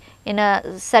see in a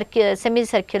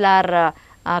semicircular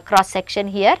cross section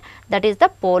here, that is the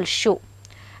pole shoe.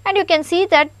 And you can see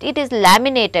that it is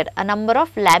laminated, a number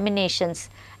of laminations,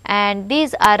 and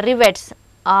these are rivets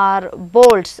or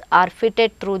bolts are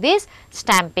fitted through these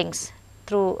stampings.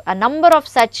 Through a number of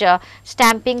such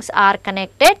stampings are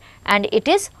connected and it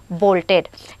is bolted.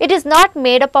 It is not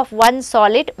made up of one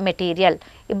solid material,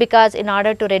 because in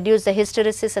order to reduce the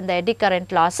hysteresis and the eddy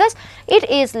current losses, it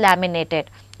is laminated.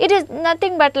 It is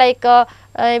nothing but like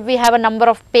we have a number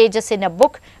of pages in a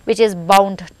book which is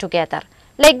bound together.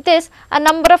 Like this, a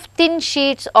number of thin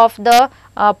sheets of the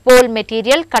pole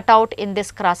material cut out in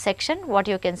this cross section, what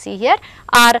you can see here,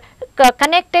 are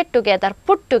connected together,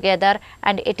 put together,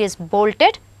 and it is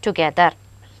bolted together.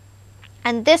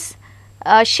 And this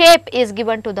shape is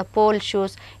given to the pole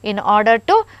shoes in order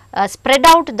to spread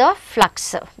out the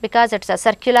flux, because it is a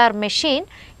circular machine.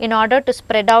 In order to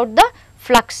spread out the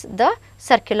flux, the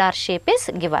circular shape is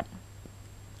given.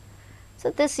 So,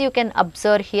 this you can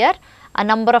observe here, a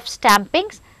number of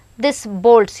stampings. This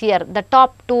bolts here, the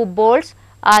top two bolts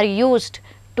are used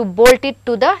to bolt it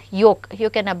to the yoke. You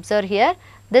can observe here,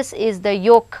 this is the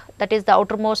yoke, that is the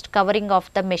outermost covering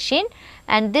of the machine,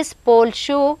 and this pole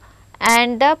shoe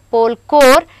and the pole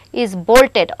core is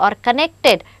bolted or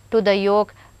connected to the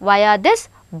yoke via this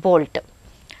bolt.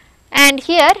 And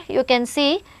here you can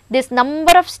see this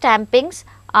number of stampings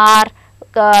are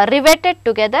riveted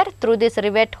together through these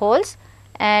rivet holes,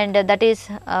 and that is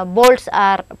bolts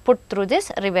are put through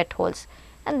this rivet holes,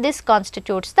 and this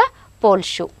constitutes the pole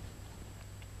shoe.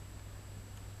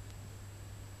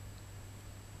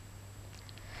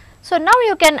 So, now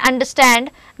you can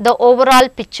understand the overall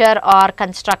picture or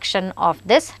construction of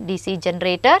this DC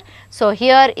generator. So,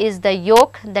 here is the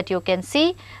yoke that you can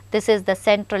see, this is the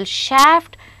central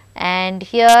shaft, and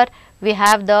here we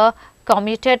have the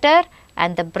commutator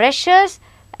and the brushes,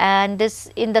 and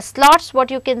this in the slots what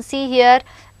you can see here,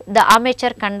 the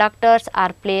armature conductors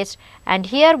are placed, and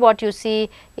here what you see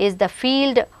is the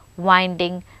field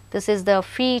winding. This is the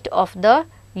feet of the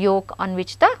yoke on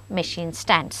which the machine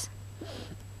stands.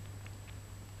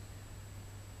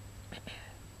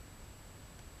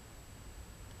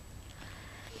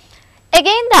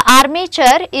 Again, the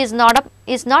armature is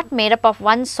not made up of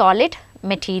one solid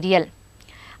material.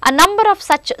 A number of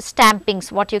such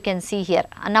stampings, what you can see here,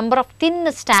 a number of thin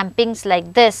stampings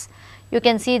like this, you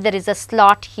can see there is a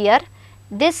slot here.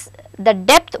 This, the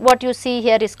depth what you see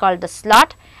here is called the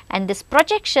slot, and this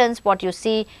projections what you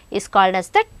see is called as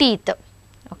the teeth.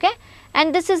 Okay?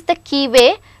 And this is the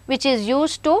keyway which is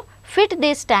used to fit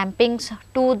these stampings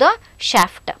to the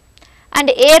shaft. And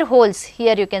air holes,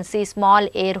 here you can see small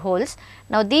air holes.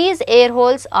 Now, these air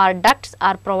holes or ducts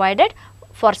are provided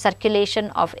for circulation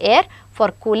of air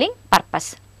for cooling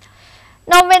purpose.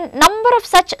 Now, when number of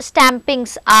such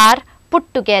stampings are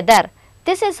put together,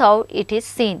 this is how it is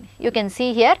seen. You can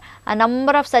see here a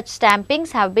number of such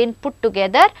stampings have been put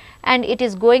together, and it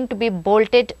is going to be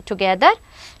bolted together,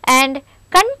 and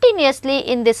continuously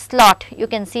in this slot, you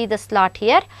can see the slot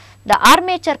here, the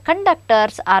armature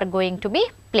conductors are going to be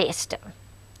placed.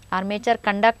 Armature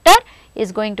conductor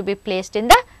is going to be placed in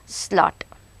the slot.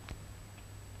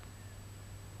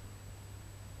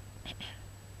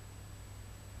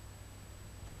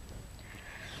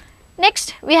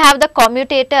 Next, we have the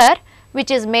commutator,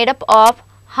 which is made up of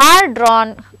hard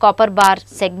drawn copper bar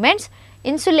segments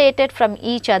insulated from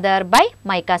each other by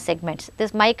mica segments.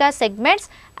 These mica segments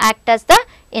act as the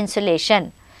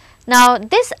insulation. Now,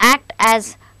 this act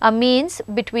as a means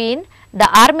between the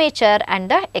armature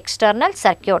and the external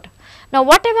circuit. Now,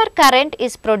 whatever current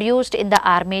is produced in the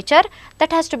armature,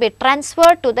 that has to be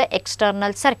transferred to the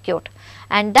external circuit,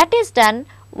 and that is done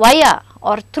via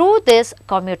or through this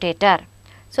commutator.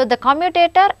 So, the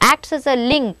commutator acts as a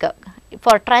link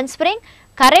for transferring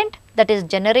current that is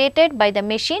generated by the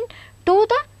machine to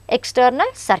the external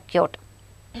circuit.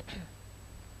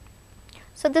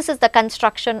 So, this is the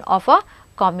construction of a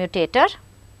commutator.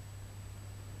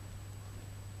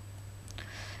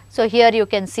 So, here you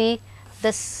can see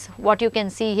this, what you can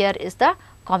see here is the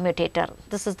commutator.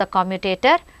 This is the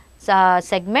commutator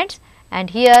segments, and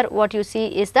here what you see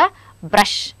is the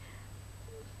brush.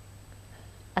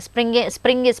 A spring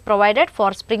is provided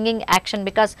for springing action,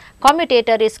 because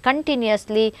commutator is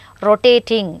continuously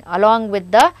rotating along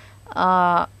with the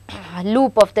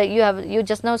loop of the, you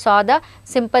just now saw the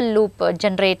simple loop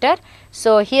generator.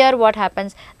 So, here what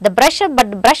happens, the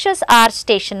brushes are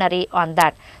stationary on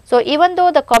that. So, even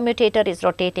though the commutator is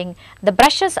rotating, the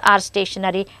brushes are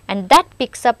stationary, and that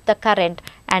picks up the current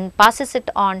and passes it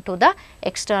on to the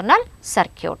external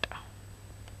circuit.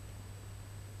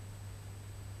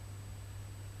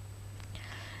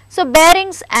 So,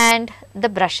 bearings and the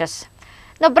brushes.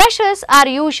 Now, brushes are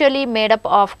usually made up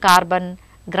of carbon,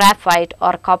 graphite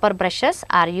or copper brushes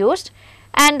are used,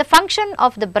 and the function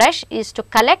of the brush is to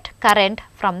collect current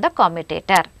from the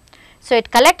commutator. So,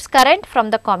 it collects current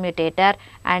from the commutator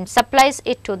and supplies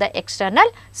it to the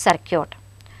external circuit.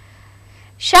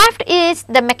 Shaft is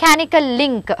the mechanical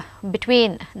link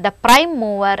between the prime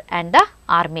mover and the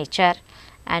armature,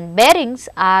 and bearings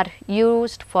are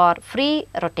used for free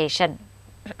rotation.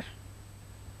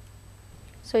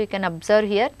 So, you can observe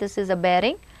here, this is a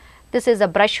bearing, this is a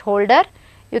brush holder.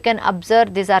 You can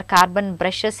observe these are carbon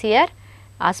brushes here,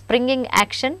 a springing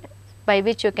action by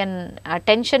which you can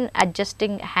tension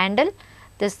adjusting handle.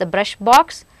 This is the brush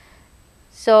box.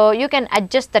 So, you can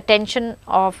adjust the tension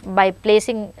of by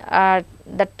placing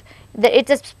it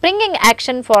is a springing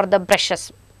action for the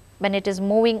brushes when it is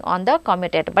moving on the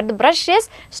commutator, but the brush is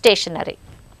stationary.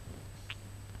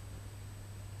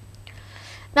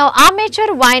 Now,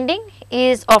 armature winding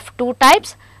is of two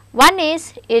types. One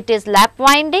is it is lap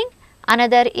winding,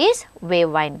 another is wave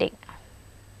winding.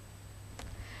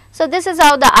 So, this is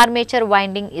how the armature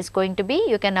winding is going to be.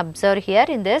 You can observe here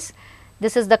in this.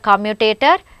 This is the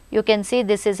commutator. You can see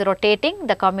this is rotating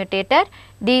the commutator.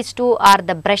 These two are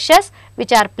the brushes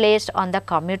which are placed on the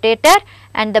commutator,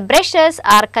 and the brushes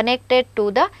are connected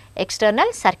to the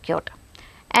external circuit.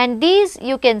 And these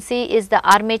you can see is the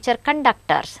armature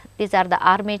conductors. These are the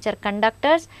armature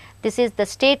conductors. This is the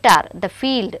stator, the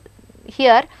field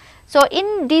here. So,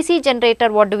 in DC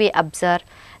generator what do we observe?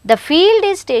 The field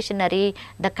is stationary,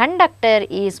 the conductor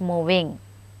is moving.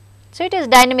 So, it is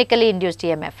dynamically induced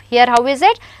EMF. Here how is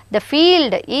it? The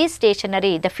field is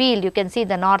stationary, the field you can see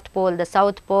the north pole, the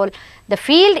south pole, the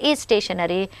field is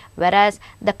stationary, whereas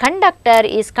the conductor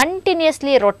is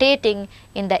continuously rotating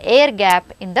in the air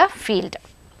gap in the field.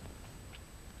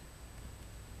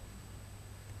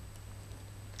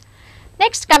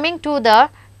 Next, coming to the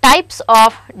types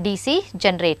of DC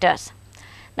generators.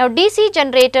 Now, DC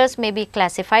generators may be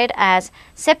classified as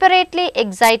separately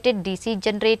excited DC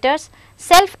generators,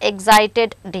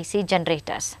 self-excited DC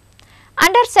generators.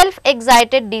 Under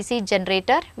self-excited DC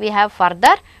generator, we have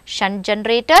further shunt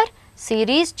generator,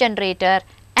 series generator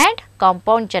and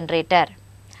compound generator.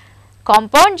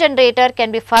 Compound generator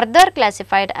can be further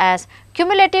classified as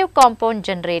cumulative compound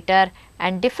generator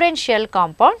and differential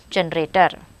compound generator.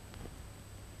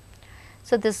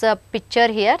 So, this is a picture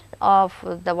here of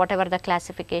the whatever the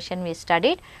classification we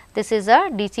studied. This is a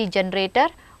DC generator,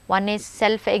 one is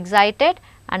self-excited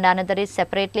and another is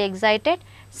separately excited.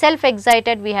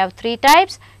 Self-excited we have three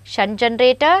types: shunt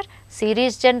generator,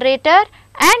 series generator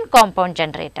and compound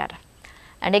generator.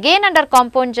 And again under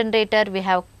compound generator we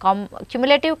have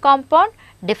cumulative compound,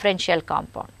 differential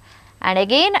compound. And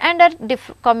again under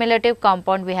cumulative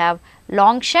compound we have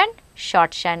long shunt,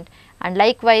 short shunt. And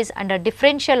likewise under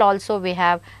differential also we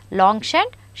have long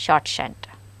shunt, short shunt.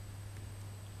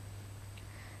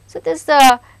 So, this is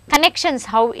the connections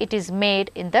how it is made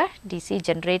in the DC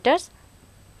generators.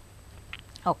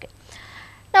 Okay.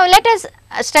 Now, let us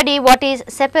study what is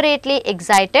separately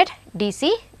excited DC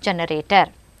generator.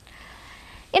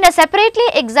 In a separately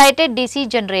excited DC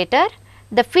generator,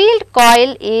 the field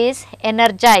coil is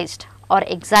energized or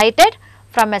excited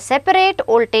from a separate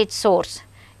voltage source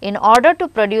in order to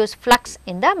produce flux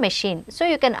in the machine. So,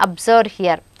 you can observe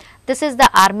here, this is the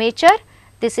armature,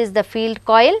 this is the field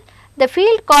coil. The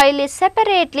field coil is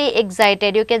separately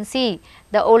excited. You can see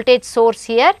the voltage source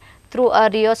here through a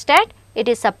rheostat, it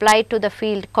is supplied to the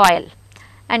field coil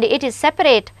and it is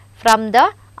separate from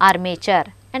the armature,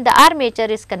 and the armature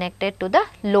is connected to the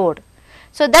load.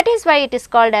 So, that is why it is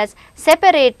called as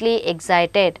separately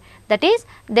excited. That is,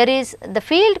 there is the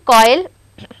field coil,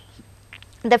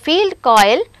 the field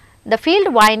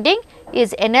winding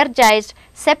is energized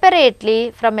separately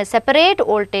from a separate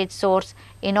voltage source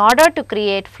in order to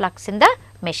create flux in the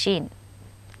machine.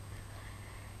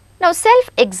 Now,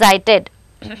 self-excited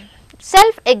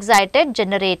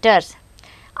generators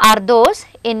are those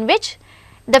in which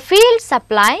the field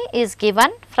supply is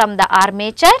given from the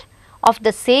armature of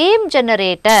the same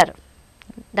generator,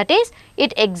 that is,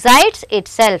 it excites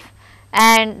itself,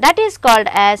 and that is called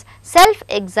as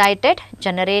self-excited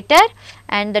generator.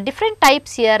 And the different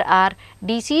types here are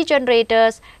DC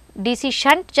generators, DC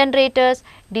shunt generators,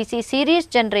 DC series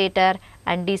generator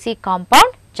and DC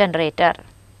compound generator.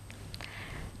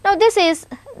 Now, this is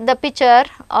the picture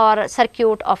or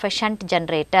circuit of a shunt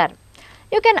generator.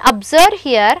 You can observe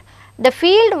here the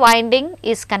field winding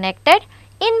is connected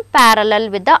in parallel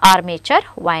with the armature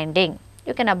winding.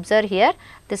 You can observe here,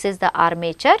 this is the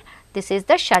armature, this is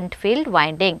the shunt field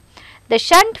winding. The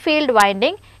shunt field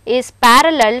winding is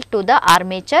parallel to the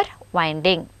armature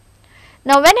winding.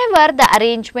 Now, whenever the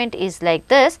arrangement is like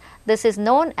this, this is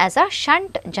known as a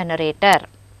shunt generator.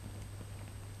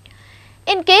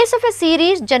 In case of a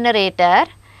series generator,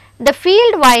 the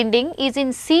field winding is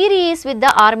in series with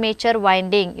the armature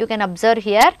winding. You can observe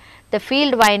here the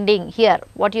field winding here.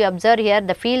 What you observe here,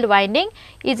 the field winding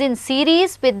is in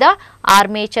series with the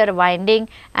armature winding,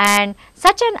 and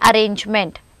such an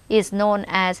arrangement is known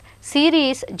as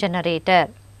series generator.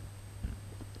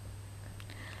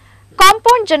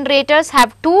 Compound generators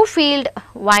have two field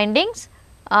windings,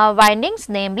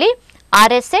 namely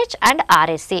RSH and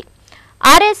RSC.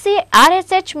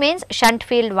 RSH means shunt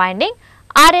field winding,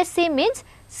 RSC means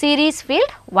series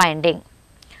field winding.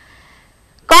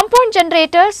 Compound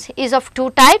generators is of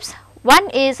two types, one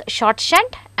is short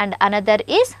shunt and another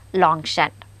is long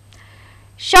shunt.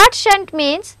 Short shunt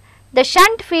means the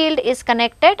shunt field is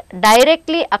connected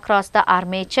directly across the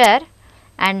armature,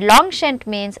 and long shunt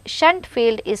means shunt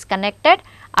field is connected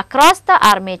across the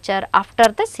armature after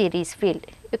the series field.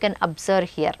 You can observe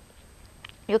here.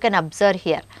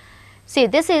 See,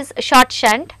 this is short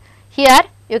shunt. Here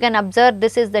you can observe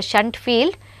this is the shunt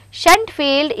field. Shunt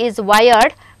field is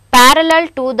wired parallel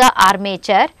to the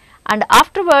armature, and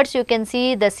afterwards you can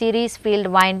see the series field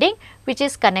winding which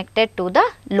is connected to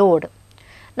the load.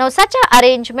 Now, such a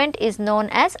arrangement is known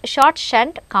as short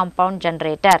shunt compound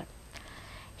generator.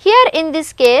 Here in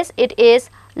this case it is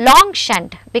long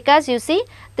shunt, because you see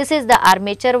this is the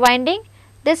armature winding,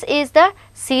 this is the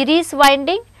series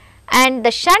winding, and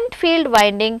the shunt field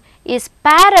winding is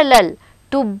parallel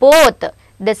to both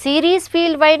the series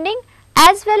field winding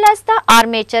as well as the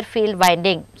armature field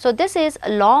winding. So, this is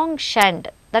long shunt,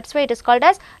 that is why it is called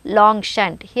as long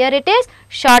shunt. Here it is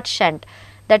short shunt,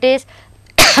 that is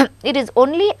it is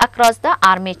only across the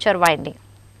armature winding,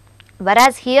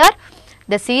 whereas here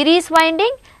the series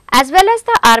winding as well as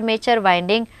the armature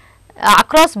winding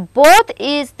across both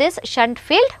is this shunt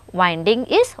field winding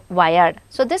is wired.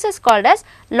 So, this is called as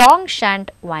long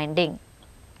shunt winding.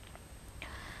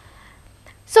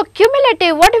 So,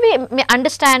 cumulative, what do we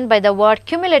understand by the word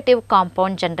cumulative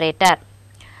compound generator?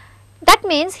 That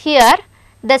means here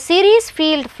the series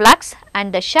field flux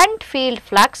and the shunt field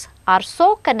flux are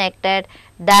so connected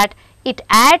that it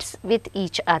adds with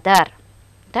each other.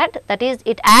 That is,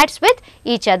 it adds with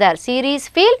each other. Series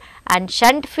field and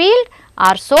shunt field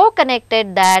are so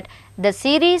connected that the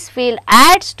series field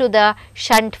adds to the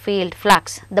shunt field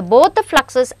flux. Both the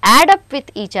fluxes add up with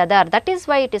each other. That is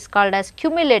why it is called as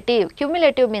cumulative.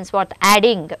 Cumulative means what?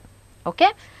 Adding. Okay.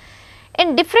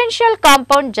 In differential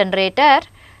compound generator,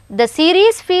 the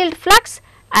series field flux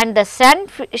and the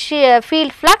shunt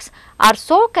field flux are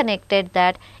so connected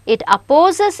that it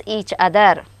opposes each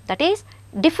other. That is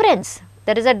difference.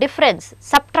 There is a difference,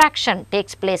 subtraction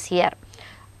takes place here.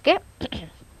 Okay.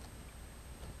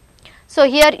 So,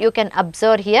 here you can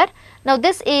observe here. Now,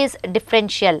 this is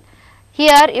differential.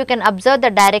 Here you can observe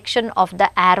the direction of the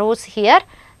arrows here.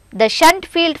 The shunt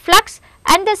field flux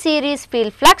and the series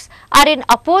field flux are in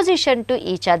opposition to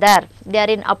each other. They are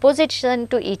in opposition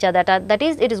to each other. That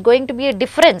is, it is going to be a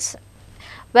difference.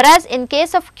 Whereas, in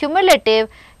case of cumulative,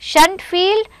 shunt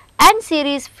field and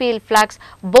series field flux,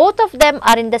 both of them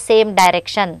are in the same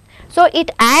direction. So,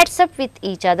 it adds up with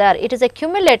each other. It is a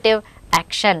cumulative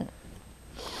action.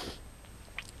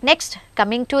 Next,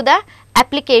 coming to the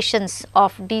applications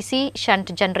of DC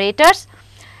shunt generators.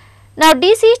 Now,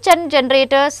 DC shunt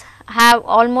generators have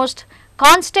almost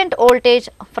constant voltage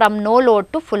from no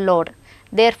load to full load.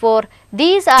 Therefore,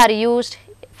 these are used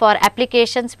for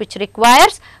applications which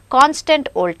requires constant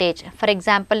voltage, for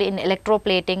example, in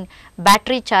electroplating,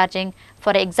 battery charging,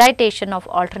 for excitation of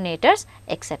alternators,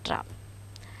 etc.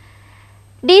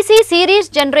 DC series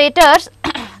generators,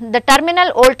 the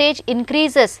terminal voltage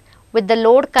increases with the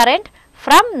load current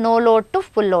from no load to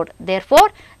full load. Therefore,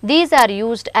 these are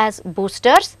used as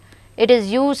boosters. It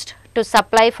is used to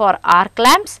supply for arc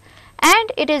lamps,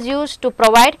 and it is used to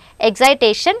provide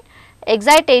excitation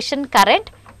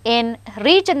current in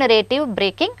regenerative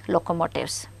braking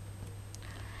locomotives.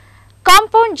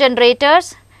 Compound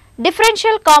generators,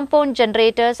 differential compound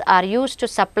generators are used to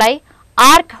supply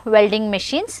arc welding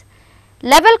machines.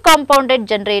 Level compounded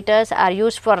generators are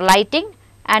used for lighting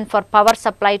and for power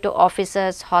supply to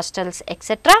offices, hostels,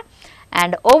 etc.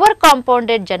 And over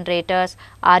compounded generators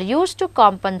are used to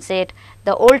compensate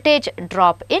the voltage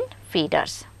drop in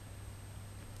feeders.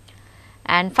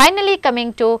 And finally,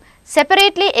 coming to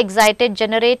separately excited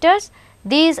generators,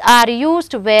 these are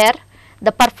used where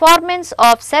the performance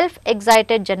of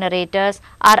self-excited generators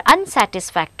are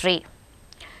unsatisfactory.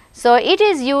 So, it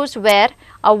is used where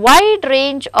a wide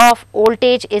range of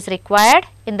voltage is required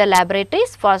in the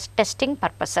laboratories for testing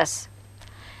purposes,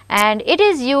 and it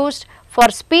is used for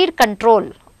speed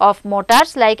control of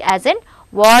motors, like as in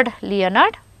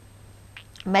Ward-Leonard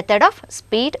method of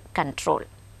speed control.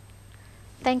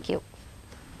 Thank you.